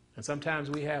 And sometimes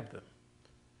we have them.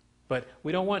 But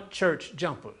we don't want church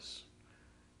jumpers.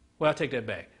 Well, I'll take that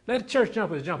back. Let the church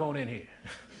jumpers jump on in here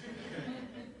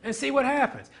and see what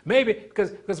happens. Maybe,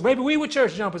 because maybe we were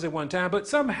church jumpers at one time, but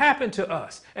something happened to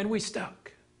us and we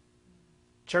stuck.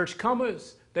 Church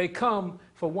comers, they come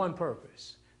for one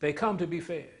purpose. They come to be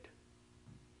fed.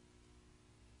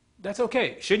 That's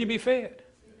okay. Shouldn't you be fed?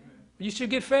 You should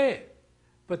get fed.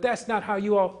 But that's not how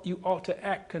you ought to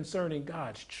act concerning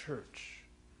God's church.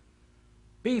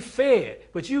 Be fed,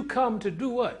 but you come to do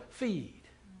what? Feed.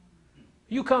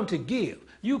 You come to give.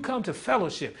 You come to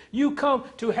fellowship. You come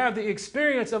to have the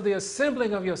experience of the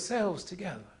assembling of yourselves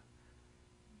together.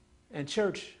 And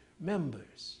church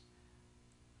members,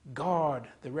 guard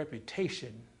the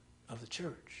reputation of the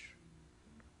church.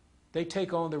 They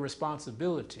take on the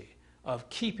responsibility of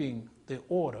keeping the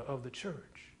order of the church.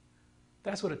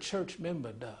 That's what a church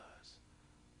member does.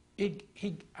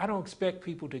 I don't expect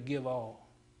people to give all.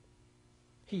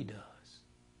 He does.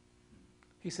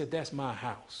 He said, that's my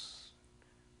house.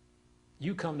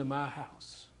 You come to my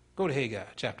house. Go to Haggai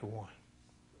chapter 1.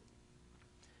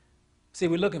 See,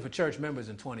 we're looking for church members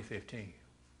in 2015.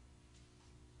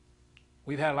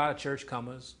 We've had a lot of church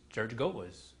comers, church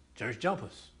goers, church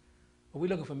jumpers. But we're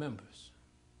looking for members.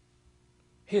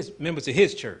 Members of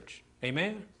his church.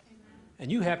 Amen?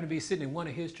 And you happen to be sitting in one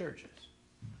of his churches.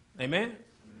 Amen?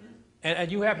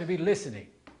 And you happen to be listening.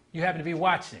 You happen to be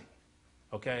watching.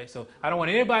 Okay? So I don't want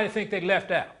anybody to think they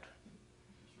left out.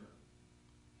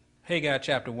 Haggai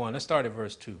chapter 1. Let's start at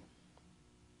verse 2.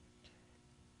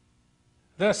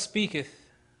 Thus speaketh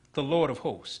the Lord of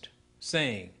hosts,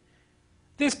 saying,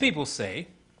 this people say,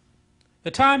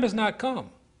 the time has not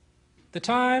come, the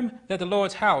time that the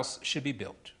Lord's house should be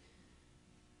built.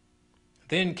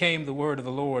 Then came the word of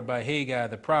the Lord by Haggai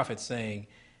the prophet, saying,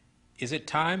 is it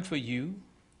time for you,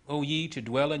 O ye, to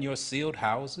dwell in your sealed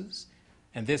houses,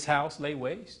 and this house lay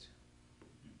waste?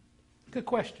 Good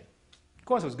question. Of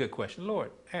course it was a good question.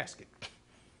 Lord, ask it.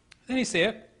 Then he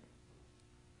said,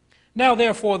 now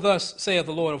therefore thus saith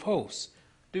the Lord of hosts,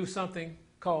 do something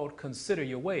called consider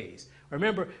your ways.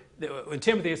 Remember when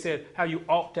Timothy said how you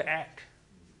ought to act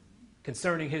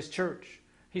concerning his church.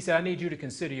 He said, I need you to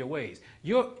consider your ways.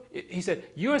 He said,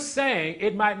 you're saying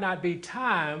it might not be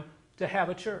time to have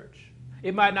a church.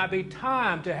 It might not be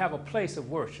time to have a place of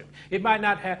worship. It might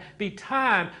not be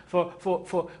time for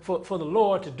the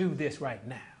Lord to do this right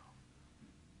now.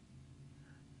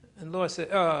 And the Lord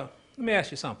said, let me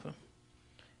ask you something.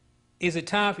 Is it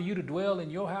time for you to dwell in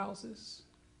your houses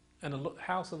and the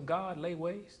house of God lay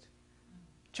waste?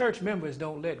 Church members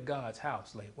don't let God's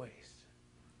house lay waste.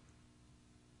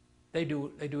 They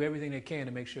do everything they can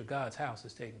to make sure God's house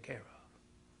is taken care of.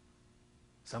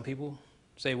 Some people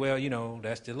say, well,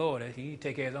 that's the Lord. He can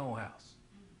take care of his own house.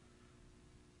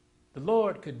 The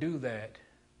Lord could do that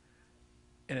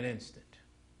in an instant.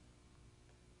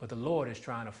 But the Lord is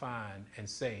trying to find and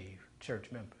save church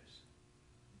members.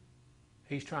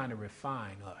 He's trying to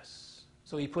refine us.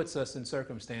 So he puts us in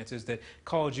circumstances that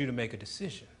cause you to make a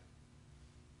decision.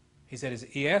 He said,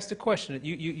 he asked the question,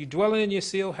 you dwell in your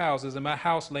sealed houses, and my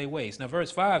house lay waste. Now,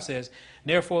 verse 5 says,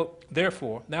 therefore,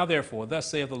 thus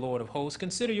saith the Lord of hosts,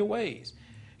 consider your ways.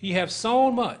 Ye have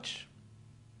sown much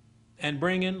and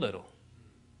bring in little.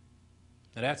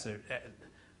 Now,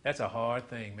 that's a hard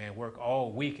thing, man. Work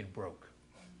all week and broke.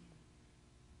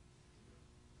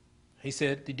 He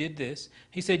said, he did this.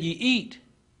 He said, ye eat,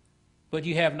 but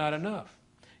ye have not enough.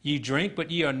 Ye drink,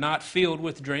 but ye are not filled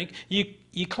with drink.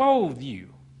 Ye clothe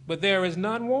you, but there is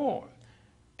none warm.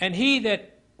 And he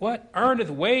that,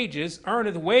 earneth wages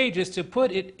to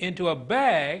put it into a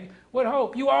bag with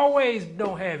hope. You always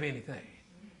don't have anything.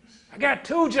 I got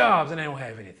 2 jobs and I don't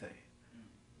have anything.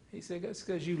 He said, that's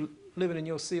because you living in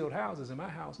your sealed houses and my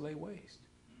house lay waste.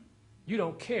 You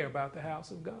don't care about the house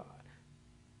of God.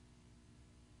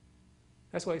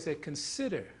 That's why he said,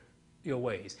 consider your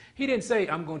ways. He didn't say,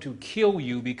 I'm going to kill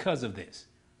you because of this.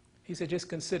 He said, just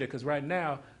consider, because right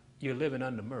now you're living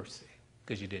under mercy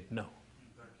because you didn't know.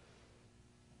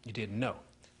 You didn't know.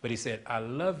 But he said, I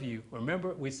love you.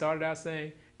 Remember, we started out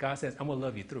saying, God says, I'm going to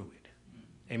love you through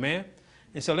it. Amen?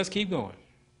 And so let's keep going.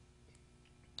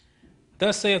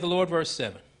 Thus saith the Lord, verse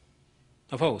 7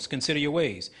 of hosts, consider your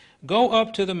ways. Go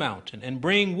up to the mountain and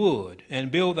bring wood and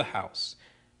build the house,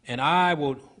 and I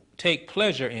will take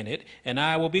pleasure in it, and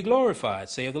I will be glorified,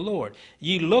 saith the Lord.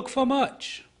 Ye look for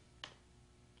much,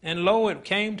 And lo, it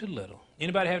came to little.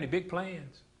 Anybody have any big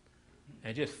plans?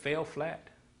 And it just fell flat.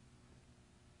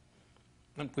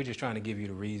 We're just trying to give you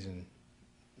the reason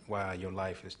why your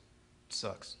life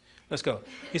sucks. Let's go.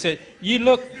 He said, ye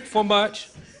looked for much,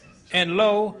 and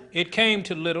lo, it came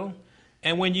to little.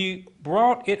 And when you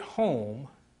brought it home,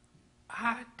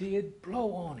 I did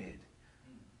blow on it.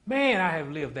 Man, I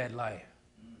have lived that life.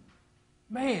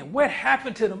 Man, what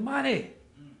happened to the money?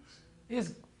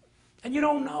 And you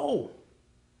don't know.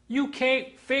 You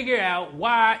can't figure out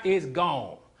why it's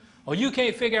gone. Or you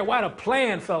can't figure out why the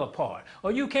plan fell apart.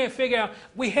 Or you can't figure out,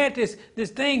 we had this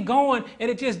thing going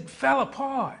and it just fell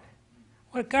apart.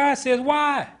 What God says,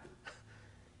 why?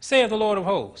 Saith the Lord of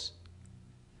hosts,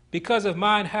 because of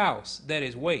mine house that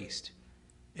is waste,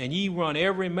 and ye run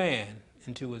every man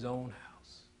into his own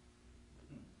house.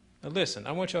 Now listen,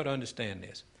 I want y'all to understand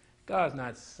this. God's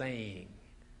not saying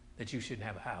that you shouldn't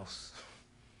have a house.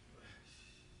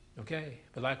 Okay?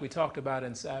 But like we talked about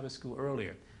in Sabbath school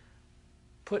earlier,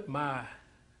 put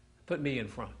me in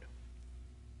front.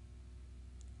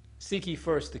 Seek ye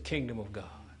first the kingdom of God,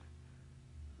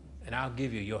 and I'll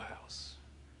give you your house.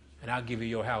 And I'll give you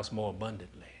your house more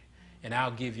abundantly. And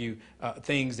I'll give you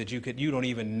things that you don't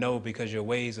even know because your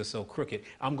ways are so crooked.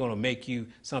 I'm going to make you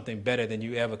something better than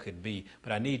you ever could be.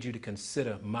 But I need you to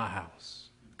consider my house.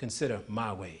 Consider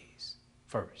my ways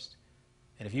first.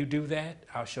 And if you do that,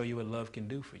 I'll show you what love can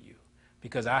do for you.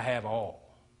 Because I have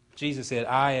all. Jesus said,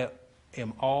 I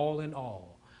am all in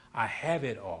all. I have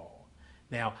it all.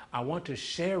 Now, I want to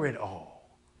share it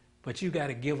all. But you got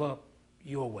to give up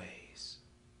your ways.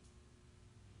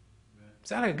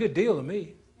 Sounds like a good deal to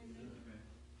me.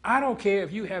 I don't care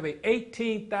if you have an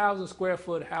 18,000 square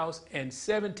foot house and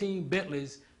 17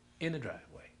 Bentleys in the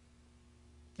driveway.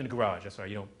 In the garage, I'm sorry,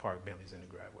 you don't park Bentleys in the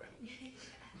driveway.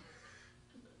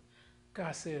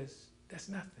 God says, that's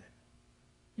nothing.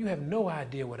 You have no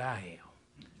idea what I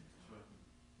am.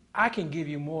 I can give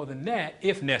you more than that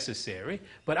if necessary,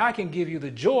 but I can give you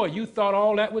the joy you thought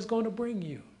all that was going to bring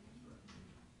you.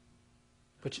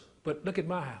 But look at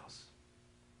my house.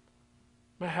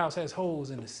 My house has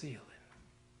holes in the ceiling.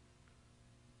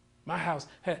 My house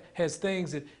has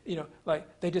things that,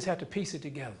 like they just have to piece it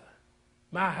together.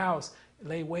 My house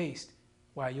lay waste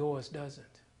while yours doesn't.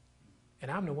 And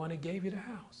I'm the one that gave you the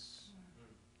house.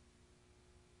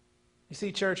 You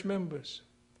see, church members,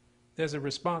 there's a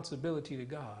responsibility to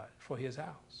God for his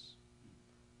house.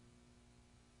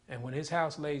 And when his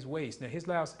house lays waste, now his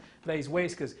house lays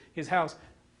waste because his house,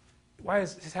 why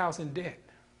is his house in debt?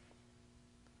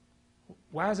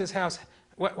 Why is his house,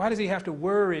 why does he have to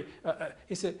worry?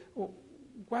 He said, well,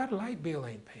 why the light bill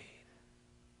ain't paid?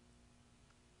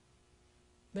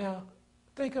 Now,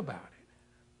 think about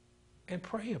it and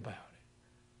pray about it.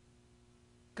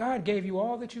 God gave you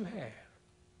all that you have.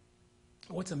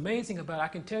 What's amazing about it, I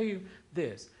can tell you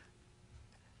this.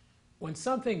 When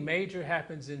something major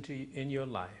happens in your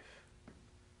life,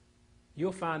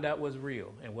 you'll find out what's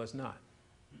real and what's not.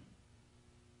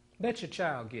 Let your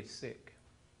child get sick.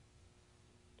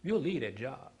 You'll leave that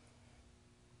job.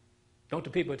 Don't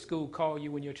the people at school call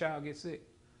you when your child gets sick?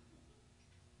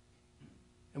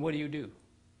 And what do?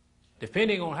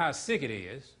 Depending on how sick it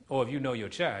is, or if you know your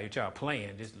child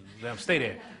playing, just let them stay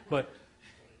there. But,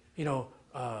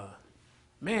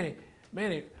 Manny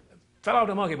fell off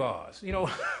the monkey bars,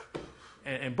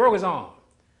 and broke his arm.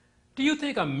 Do you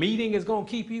think a meeting is going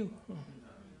to keep you?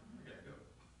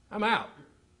 I'm out.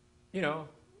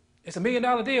 It's $1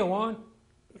 million deal, Juan.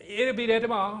 It'll be there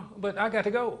tomorrow, but I got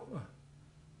to go.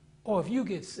 Or if you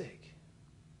get sick,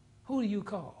 who do you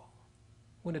call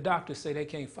when the doctors say they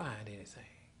can't find anything?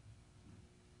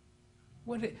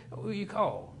 Who do you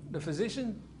call? The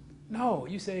physician? No,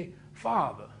 you say,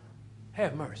 Father,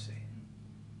 have mercy.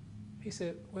 He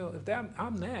said, well, if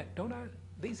I'm that, don't I at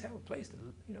least have a place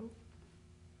to,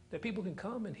 that people can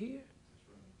come and hear?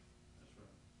 That's right.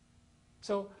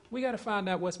 So we got to find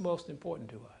out what's most important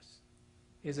to us.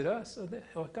 Is it us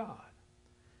or God?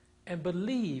 And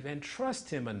believe and trust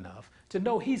him enough to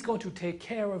know he's going to take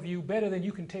care of you better than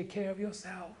you can take care of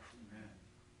yourself. Amen.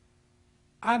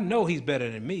 I know he's better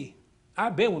than me.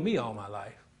 I've been with me all my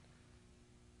life.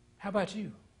 How about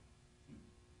you?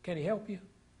 Can he help you?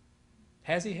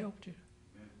 Has he helped you?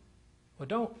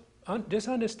 Well, just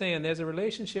understand there's a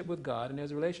relationship with God and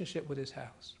there's a relationship with his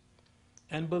house.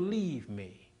 And believe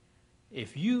me,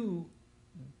 if you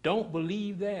don't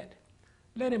believe that,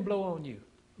 let him blow on you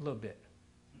a little bit.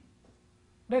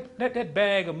 Let that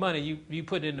bag of money you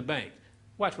put in the bank,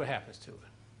 watch what happens to it.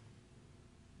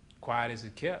 Quiet as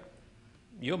it kept,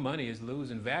 your money is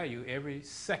losing value every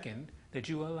second that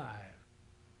you're alive.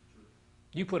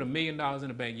 You put $1 million in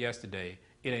the bank yesterday,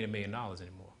 it ain't $1 million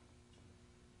anymore.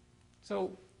 So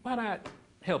why not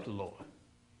help the Lord?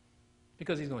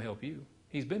 Because he's going to help you.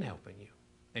 He's been helping you.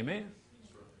 Amen?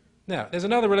 Now, there's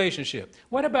another relationship.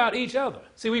 What about each other?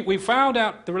 See, we found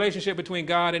out the relationship between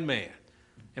God and man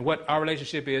and what our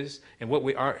relationship is and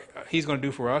what he's going to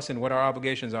do for us and what our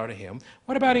obligations are to him.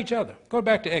 What about each other? Go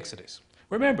back to Exodus.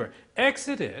 Remember,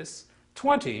 Exodus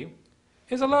 20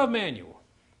 is a love manual.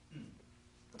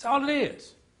 That's all it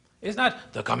is. It's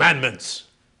not the commandments.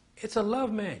 It's a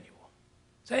love manual.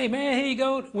 Say, hey, man, here you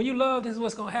go. When you love, this is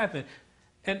what's going to happen.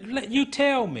 And you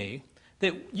tell me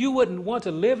that you wouldn't want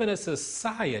to live in a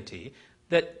society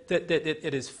that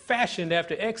is fashioned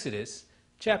after Exodus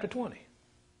chapter 20.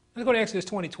 Let's go to Exodus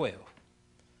 20:12.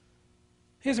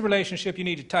 Here's a relationship you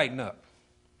need to tighten up.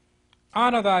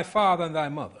 Honor thy father and thy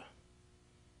mother,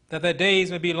 that their days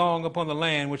may be long upon the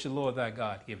land which the Lord thy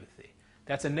God giveth thee.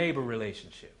 That's a neighbor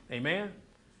relationship. Amen?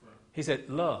 He said,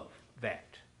 love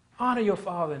that. Honor your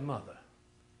father and mother.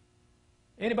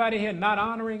 Anybody here not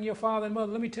honoring your father and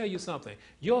mother? Let me tell you something.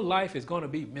 Your life is going to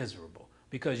be miserable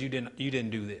because you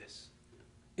didn't do this.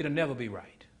 It'll never be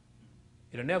right.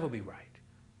 It'll never be right.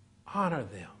 Honor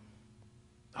them.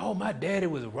 Oh, my daddy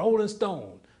was a Rolling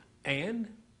Stone. And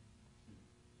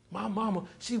my mama,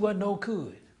 she wasn't no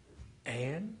good.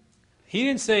 And he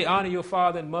didn't say honor your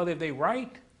father and mother if they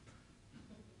right.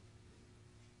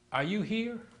 Are you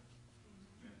here?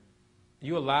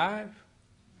 You alive?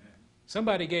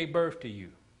 Somebody gave birth to you,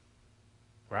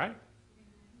 right?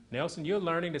 Nelson, you're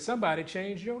learning that somebody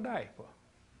changed your diaper.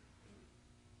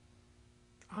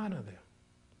 Honor them.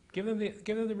 Give them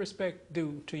the respect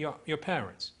due to your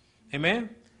parents. Amen? Amen?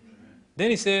 Then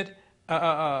he said,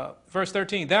 verse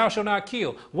 13, thou shalt not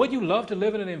kill. Would you love to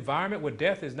live in an environment where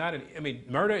death is not,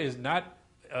 murder is not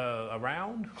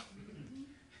around?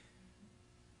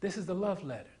 This is the love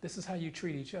letter. This is how you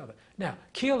treat each other. Now,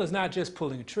 kill is not just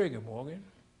pulling a trigger, Morgan.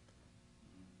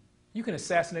 You can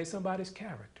assassinate somebody's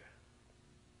character.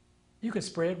 You can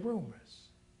spread rumors.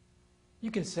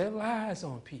 You can set lies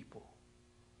on people.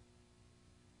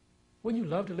 Wouldn't you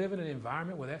love to live in an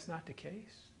environment where that's not the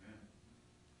case? Amen.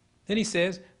 Then he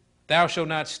says, thou shalt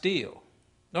not steal.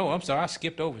 No, I'm sorry, I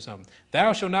skipped over something.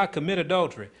 Thou shalt not commit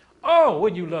adultery. Oh,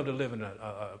 wouldn't you love to live in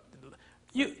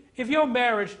if your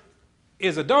marriage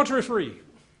is adultery free,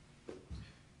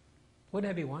 wouldn't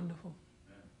that be wonderful?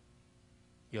 Amen.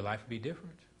 Your life would be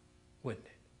different, wouldn't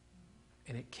it?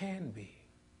 And it can be.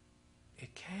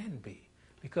 It can be.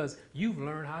 Because you've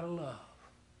learned how to love.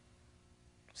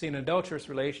 See, in adulterous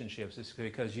relationships, it's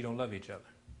because you don't love each other.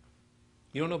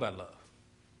 You don't know about love.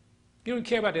 You don't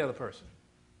care about the other person.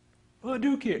 Well, I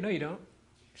do care. No, you don't.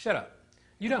 Shut up.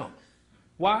 You don't.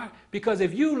 Why? Because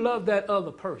if you love that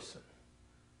other person,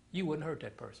 you wouldn't hurt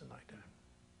that person like that.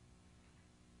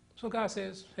 So God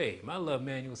says, hey, my love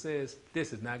manual says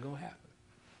this is not going to happen.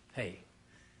 Hey,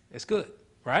 it's good,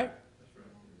 right?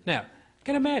 Now,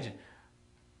 can you imagine?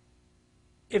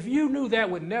 If you knew that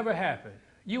would never happen,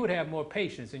 you would have more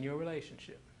patience in your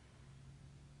relationship.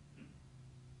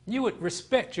 You would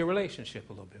respect your relationship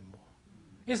a little bit more.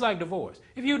 It's like divorce.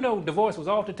 If you know divorce was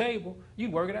off the table,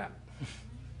 you'd work it out.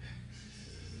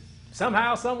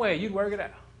 Somehow, some way, you'd work it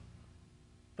out.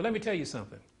 But let me tell you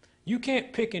something. You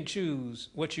can't pick and choose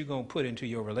what you're going to put into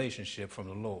your relationship from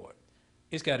the Lord.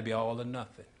 It's got to be all or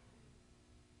nothing.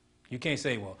 You can't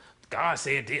say, well, God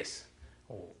said this.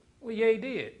 Oh, well, yeah, he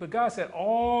did. But God said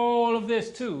all of this,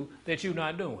 too, that you're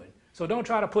not doing. So don't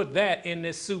try to put that in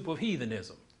this soup of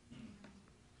heathenism.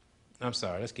 I'm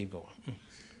sorry. Let's keep going.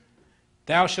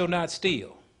 Thou shalt not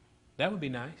steal. That would be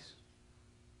nice.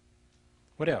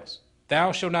 What else?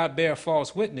 Thou shalt not bear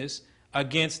false witness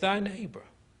against thy neighbor.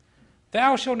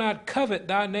 Thou shalt not covet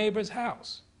thy neighbor's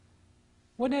house.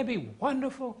 Wouldn't that be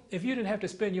wonderful if you didn't have to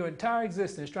spend your entire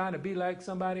existence trying to be like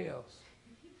somebody else?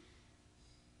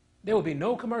 There would be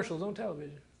no commercials on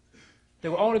television. There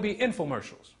will only be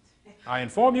infomercials. I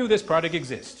inform you this product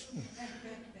exists.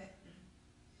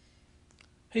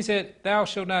 He said, thou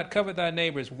shalt not covet thy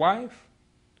neighbor's wife.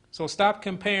 So stop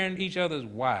comparing each other's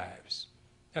wives.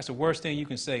 That's the worst thing you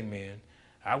can say, man.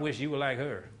 I wish you were like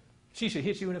her. She should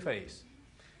hit you in the face.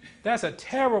 That's a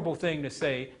terrible thing to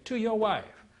say to your wife.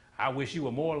 I wish you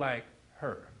were more like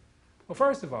her. Well,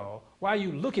 first of all, why are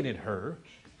you looking at her?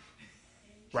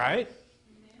 Right?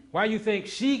 Why you think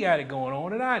she got it going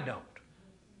on and I don't?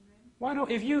 Why don't,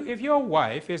 if your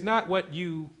wife is not what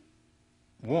you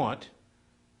want,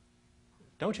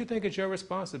 don't you think it's your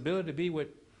responsibility to be what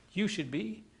you should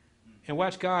be? And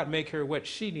watch God make her what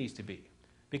she needs to be.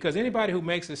 Because anybody who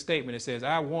makes a statement that says,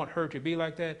 I want her to be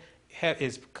like that,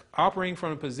 is operating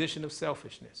from a position of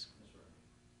selfishness.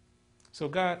 So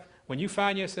God, when you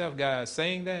find yourself, guys,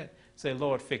 saying that, say,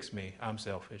 Lord, fix me. I'm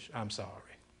selfish. I'm sorry.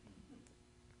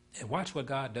 And watch what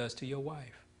God does to your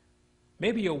wife.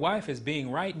 Maybe your wife is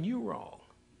being right and you wrong.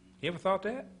 You ever thought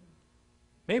that?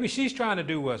 Maybe she's trying to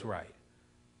do what's right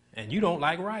and you don't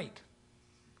like right.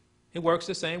 It works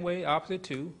the same way, opposite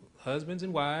too. Husbands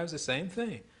and wives, the same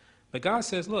thing. But God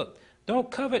says, look, don't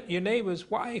covet your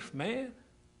neighbor's wife, man.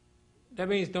 That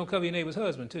means don't covet your neighbor's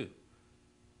husband too.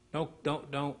 Don't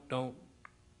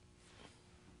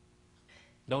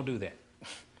do that.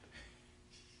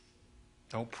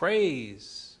 Don't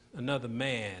praise another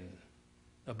man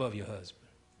above your husband,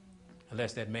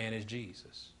 unless that man is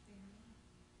Jesus.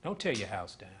 Don't tear your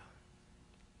house down.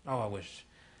 Oh, I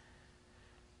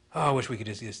wish we could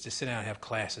just sit down and have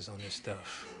classes on this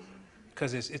stuff.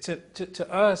 Because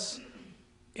to us,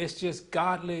 it's just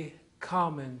godly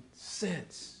common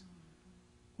sense.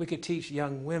 We could teach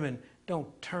young women, don't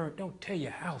tear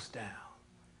your house down.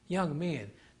 Young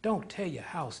men, don't tear your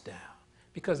house down.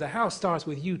 Because the house starts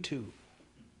with you too.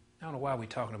 I don't know why we're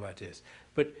talking about this,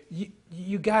 but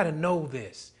you got to know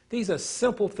this. These are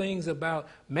simple things about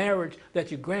marriage that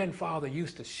your grandfather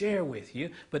used to share with you,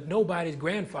 but nobody's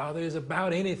grandfather is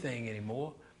about anything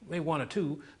anymore. Maybe one or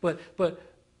two, but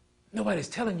nobody's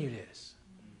telling you this.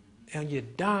 And you're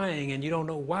dying and you don't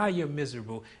know why you're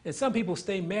miserable. And some people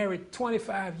stay married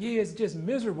 25 years just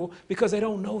miserable because they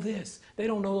don't know this. They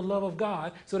don't know the love of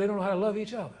God, so they don't know how to love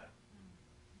each other.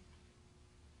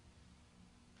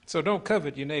 So don't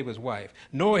covet your neighbor's wife,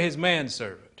 nor his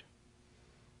manservant.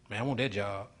 Man, I want that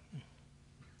job.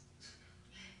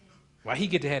 Why he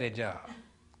get to have that job?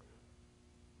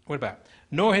 What about?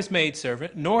 Nor his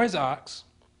maidservant, nor his ox.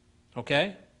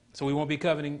 Okay? So we won't be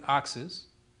coveting oxes.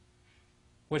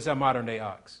 What's our modern day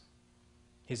ox?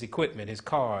 His equipment, his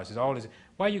cars, his all his.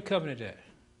 Why are you coveting that?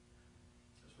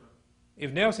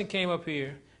 If Nelson came up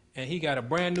here and he got a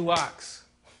brand new ox,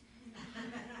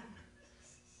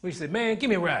 we said, man, give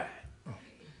me a ride.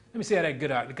 Let me see how that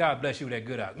good ox. God bless you with that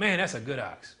good ox. Man, that's a good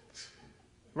ox.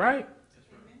 Right?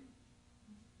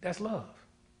 That's love.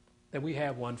 That we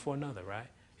have one for another, right?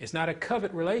 It's not a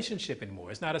covet relationship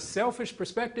anymore. It's not a selfish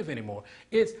perspective anymore.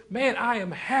 It's, man, I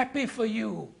am happy for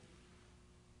you.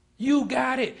 You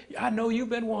got it. I know you've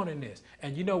been wanting this.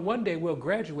 And you know, one day we'll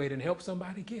graduate and help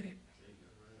somebody get it.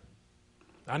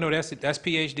 I know that's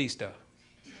PhD stuff.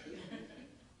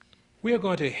 We are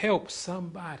going to help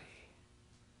somebody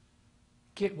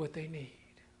get what they need.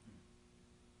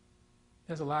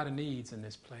 There's a lot of needs in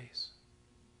this place.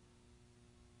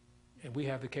 And we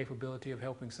have the capability of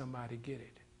helping somebody get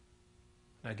it.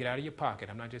 Now get out of your pocket.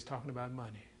 I'm not just talking about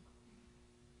money.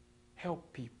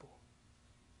 Help people.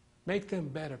 Make them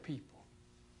better people.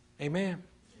 Amen?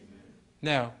 Amen.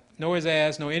 Now, nor his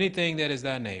ass, nor anything that is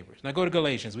thy neighbor's. Now go to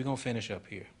Galatians. We're going to finish up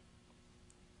here.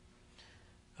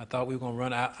 I thought we were going to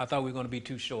run out. I thought we were going to be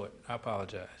too short. I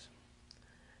apologize.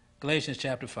 Galatians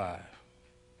chapter 5.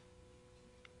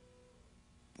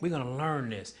 We're going to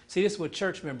learn this. See, this is what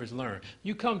church members learn.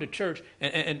 You come to church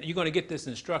and you're going to get this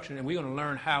instruction, and we're going to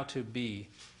learn how to be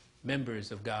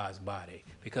members of God's body,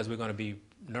 because we're going to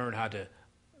learn how to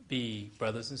be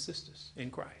brothers and sisters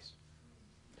in Christ.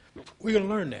 We're going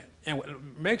to learn that. And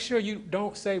make sure you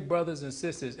don't say brothers and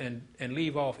sisters and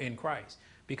leave off in Christ,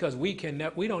 because we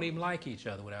don't even like each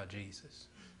other without Jesus.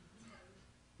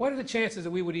 What are the chances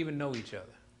that we would even know each other?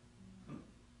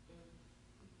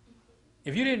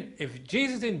 If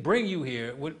Jesus didn't bring you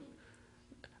here,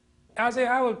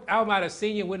 I might have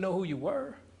seen you and wouldn't know who you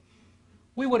were.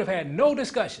 We would have had no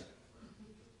discussion.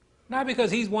 Not because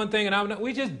he's one thing and I'm not.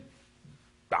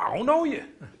 I don't know you.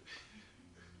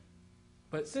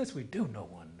 But since we do know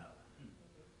one another,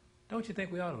 don't you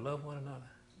think we ought to love one another?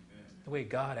 The way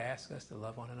God asks us to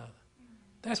love one another.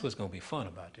 That's what's going to be fun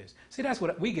about this. See, that's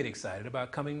what we get excited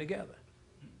about, coming together.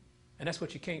 And that's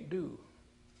what you can't do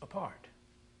apart.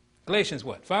 Galatians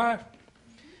what? 5?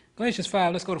 Galatians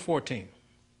 5, let's go to 14.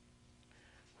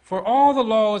 For all the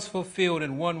law is fulfilled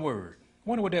in one word. I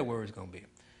wonder what that word is going to be.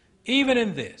 Even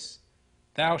in this,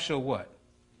 thou shalt what?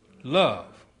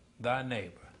 Love thy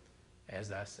neighbor as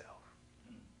thyself.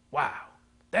 Wow.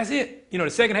 That's it. You know,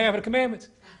 the second half of the commandments?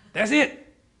 That's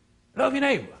it. Love your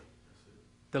neighbor.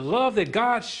 The love that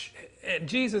God and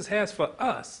Jesus has for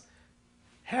us,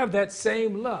 have that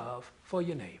same love for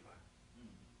your neighbor.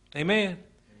 Amen?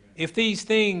 If these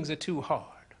things are too hard,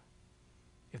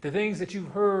 if the things that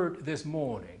you've heard this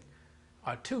morning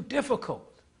are too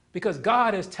difficult, because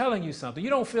God is telling you something, you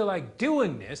don't feel like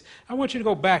doing this, I want you to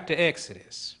go back to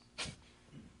Exodus.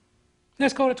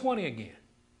 Let's go to 20 again.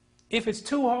 If it's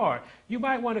too hard, you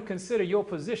might want to consider your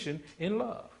position in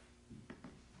love.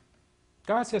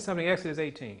 God says something in Exodus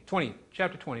 20,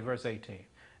 chapter 20, verse 18.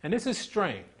 And this is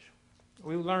strange.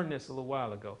 We learned this a little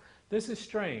while ago. This is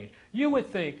strange. You would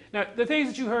think, now the things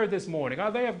that you heard this morning, are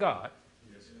they of God?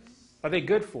 Yes, yes. Are they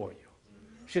good for you?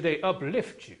 Should they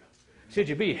uplift you? Should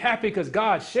you be happy because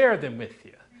God shared them with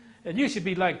you? And you should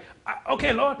be like,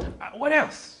 okay, Lord, what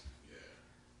else?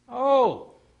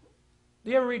 Oh,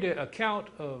 do you ever read the account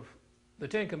of the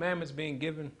Ten Commandments being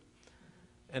given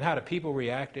and how the people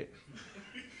reacted?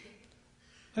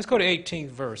 Let's go to 18th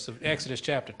verse of Exodus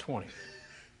chapter 20.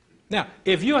 Now,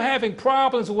 if you're having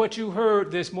problems with what you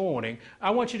heard this morning,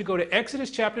 I want you to go to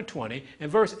Exodus chapter 20 and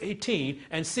verse 18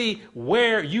 and see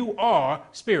where you are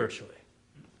spiritually.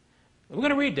 We're going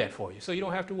to read that for you so you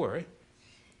don't have to worry.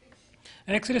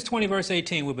 In Exodus 20 verse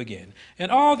 18 we'll begin.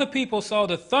 And all the people saw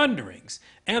the thunderings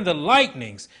and the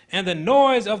lightnings and the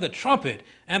noise of the trumpet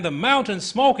and the mountain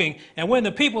smoking. And when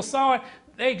the people saw it,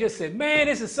 they just said, man,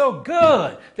 this is so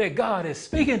good that God is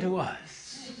speaking to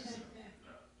us.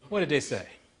 What did they say?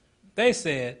 They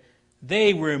said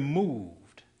they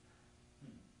removed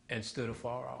and stood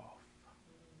afar off.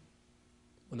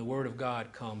 When the word of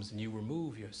God comes and you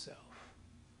remove yourself,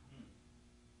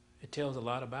 it tells a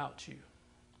lot about you.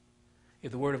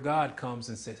 If the word of God comes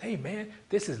and says, hey, man,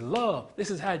 this is love.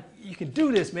 This is how you can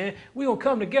do this, man. We're going to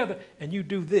come together and you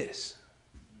do this.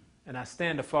 And I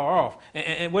stand afar off.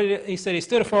 And what he said, he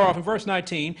stood afar off in verse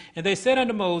 19. And they said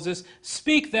unto Moses,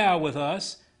 speak thou with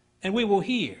us, and we will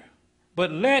hear.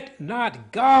 But let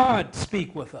not God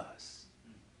speak with us,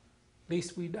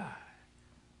 lest we die.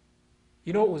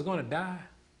 You know what was going to die?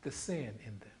 The sin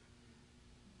in them.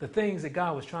 The things that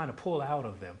God was trying to pull out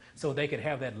of them so they could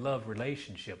have that love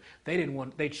relationship.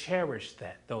 They cherished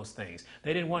those things.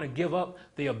 They didn't want to give up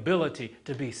the ability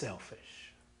to be selfish.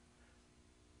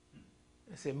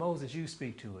 They said, Moses, you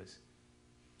speak to us.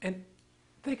 And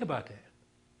think about that.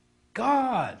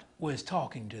 God was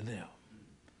talking to them.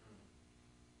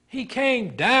 He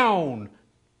came down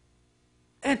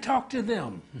and talked to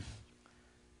them.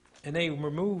 And they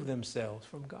removed themselves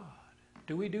from God.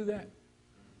 Do we do that?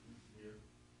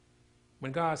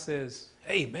 When God says,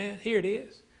 hey, man, here it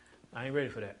is. I ain't ready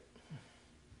for that.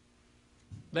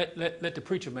 Let the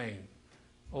preacher man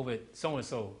over at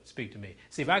so-and-so speak to me.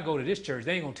 See, if I go to this church,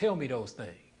 they ain't going to tell me those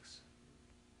things.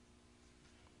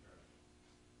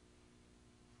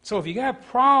 So if you got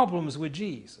problems with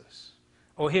Jesus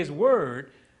or his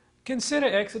word, consider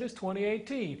Exodus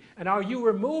 20:18. And are you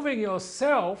removing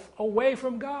yourself away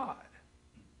from God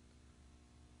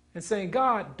and saying,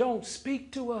 God, don't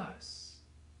speak to us?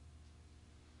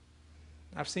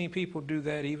 I've seen people do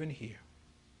that even here.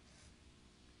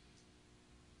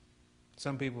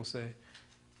 Some people say,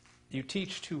 you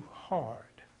teach too hard.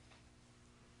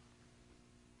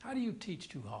 How do you teach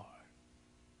too hard?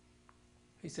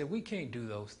 He said, we can't do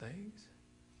those things.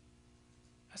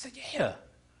 I said, yeah,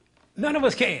 none of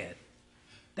us can.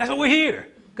 That's what we're here,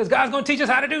 because God's going to teach us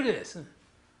how to do this.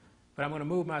 But I'm going to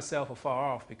move myself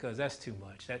afar off because that's too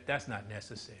much. That's not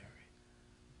necessary.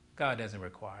 God doesn't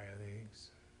require these.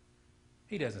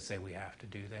 He doesn't say we have to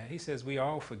do that. He says we are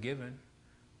all forgiven.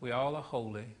 We all are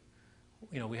holy.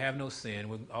 You know, we have no sin.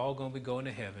 We're all going to be going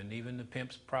to heaven, even the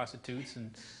pimps, prostitutes,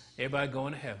 and everybody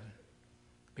going to heaven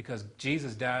because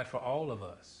Jesus died for all of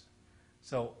us.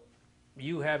 So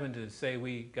you having to say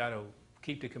we got to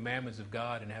keep the commandments of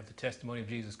God and have the testimony of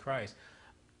Jesus Christ,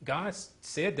 God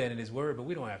said that in his word, but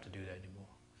we don't have to do that anymore.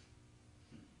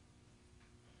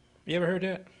 You ever heard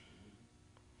that?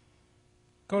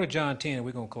 Go to John 10 and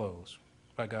we're going to close.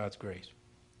 By God's grace.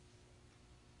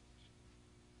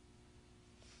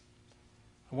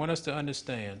 I want us to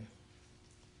understand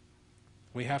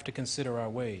we have to consider our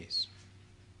ways.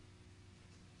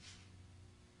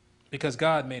 Because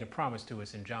God made a promise to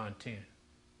us in John 10.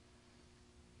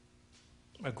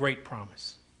 A great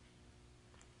promise.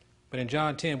 But in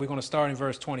John 10, we're going to start in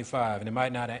verse 25, and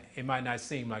it might not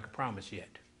seem like a promise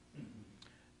yet.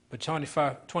 But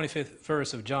 25th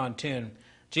verse of John 10,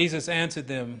 Jesus answered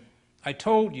them, I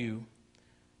told you,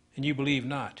 and you believe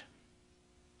not.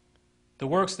 The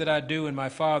works that I do in my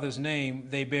Father's name,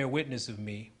 they bear witness of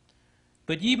me.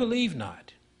 But ye believe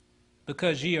not,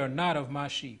 because ye are not of my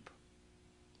sheep.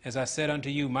 As I said unto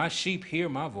you, my sheep hear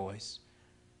my voice,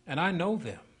 and I know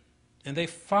them, and they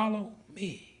follow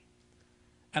me.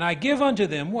 And I give unto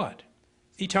them what?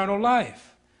 Eternal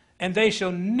life, and they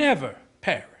shall never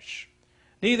perish.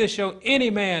 Neither shall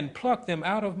any man pluck them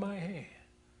out of my hand.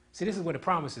 See, this is where the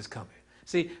promise is coming.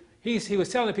 See, he was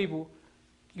telling people,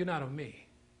 you're not of me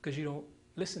because you don't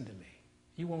listen to me.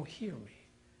 You won't hear me.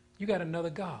 You got another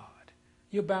God.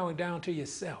 You're bowing down to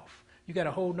yourself. You got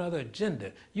a whole nother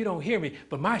agenda. You don't hear me,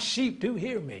 but my sheep do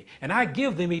hear me, and I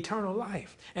give them eternal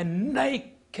life, and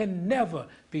they can never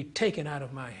be taken out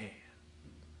of my hand.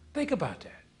 Think about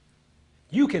that.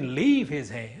 You can leave his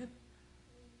hand,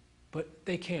 but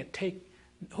they can't take.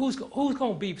 Who's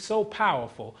going to be so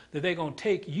powerful that they're going to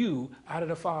take you out of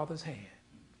the Father's hand?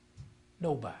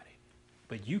 Nobody.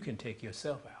 But you can take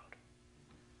yourself out.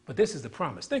 But this is the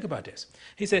promise. Think about this.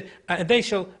 He said, and they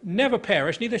shall never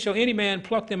perish, neither shall any man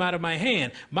pluck them out of my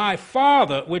hand. My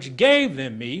Father, which gave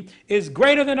them me, is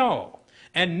greater than all,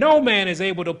 and no man is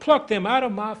able to pluck them out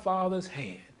of my Father's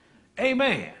hand.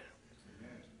 Amen.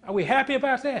 Are we happy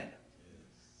about that?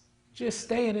 Just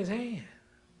stay in his hand.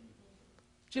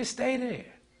 Just stay there.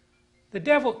 The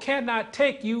devil cannot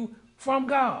take you from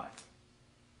God.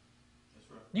 That's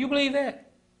right. Do you believe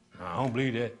that? No, I don't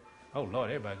believe that. Oh,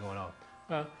 Lord, everybody going off.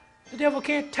 The devil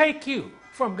can't take you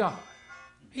from God.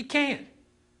 He can't.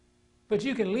 But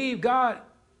you can leave God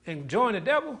and join the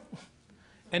devil.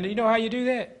 And you know how you do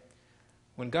that?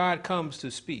 When God comes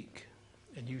to speak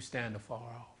and you stand afar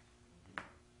off.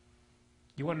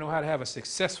 You want to know how to have a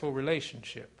successful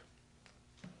relationship?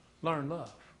 Learn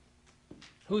love.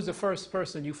 Who's the first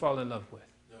person you fall in love with?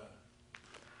 God.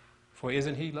 For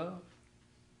isn't he love?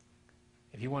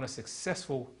 If you want a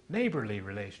successful neighborly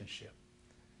relationship,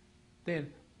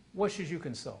 then what should you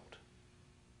consult?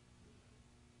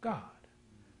 God.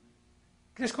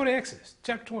 Just go to Exodus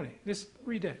chapter 20. Just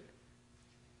read that.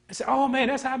 And say, oh man,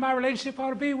 that's how my relationship ought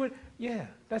to be with. Yeah,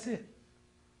 that's it.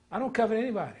 I don't covet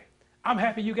anybody. I'm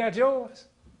happy you got yours.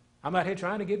 I'm out here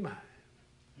trying to get mine.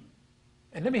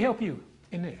 And let me help you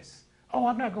in this. Oh,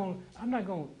 I'm not going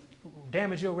to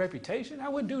damage your reputation. I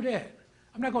wouldn't do that.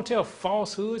 I'm not going to tell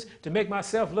falsehoods to make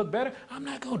myself look better. I'm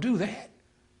not going to do that.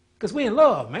 Because we're in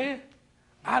love, man.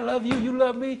 I love you, you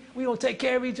love me. We don't take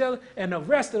care of each other. And the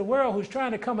rest of the world who's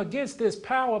trying to come against this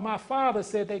power, my Father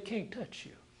said they can't touch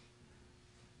you.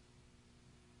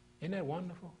 Isn't that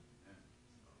wonderful?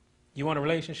 You want a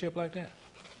relationship like that?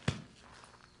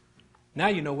 Now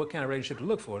you know what kind of relationship to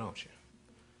look for, don't you?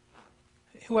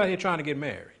 Who out here trying to get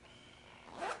married?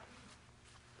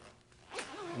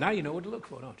 Now you know what to look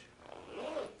for, don't you?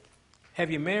 Have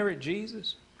you married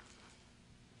Jesus?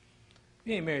 If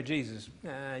you ain't married Jesus, you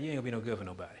ain't going to be no good for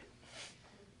nobody.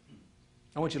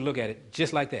 I want you to look at it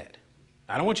just like that.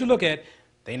 I don't want you to look at,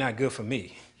 they not good for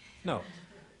me. No.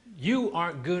 You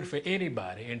aren't good for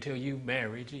anybody until you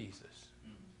marry Jesus.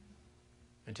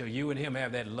 Until you and him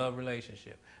have that love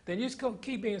relationship. Then you just go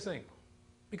keep being single.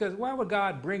 Because why would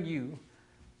God bring you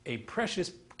a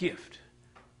precious gift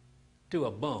to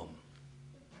a bum?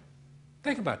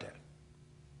 Think about that.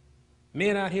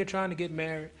 Men out here trying to get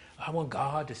married. I want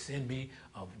God to send me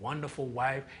a wonderful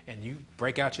wife, and you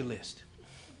break out your list.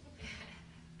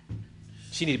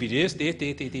 She need to be this.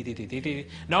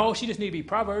 No, she just need to be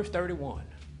Proverbs 31.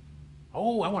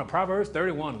 Oh, I want a Proverbs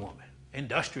 31 woman.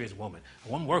 Industrious woman. A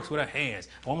woman who works with her hands.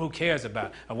 A woman who cares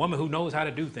about. A woman who knows how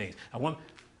to do things. A woman,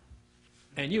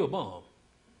 and you a bum.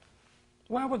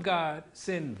 Why would God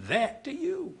send that to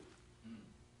you?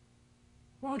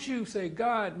 Why don't you say,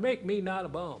 God, make me not a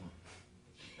bum.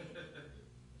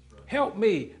 Help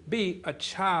me be a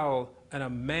child and a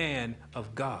man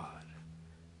of God.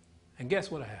 And guess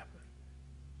what'll happen?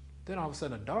 Then all of a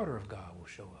sudden a daughter of God will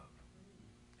show up.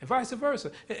 And vice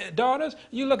versa. Daughters,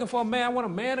 you're looking for a man, I want a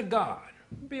man of God.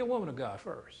 Be a woman of God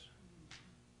first.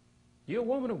 You're a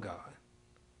woman of God.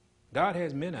 God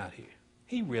has men out here.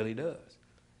 He really does.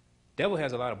 Devil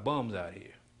has a lot of bums out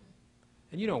here.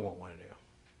 And you don't want one of them.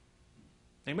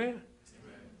 Amen? Amen.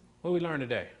 What did we learn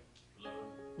today? Love.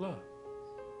 Love.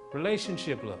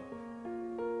 Relationship love.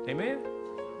 Amen?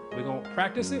 We're going to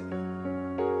practice it,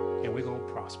 and we're going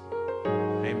to prosper.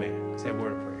 Amen. Let's have a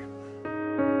word of prayer.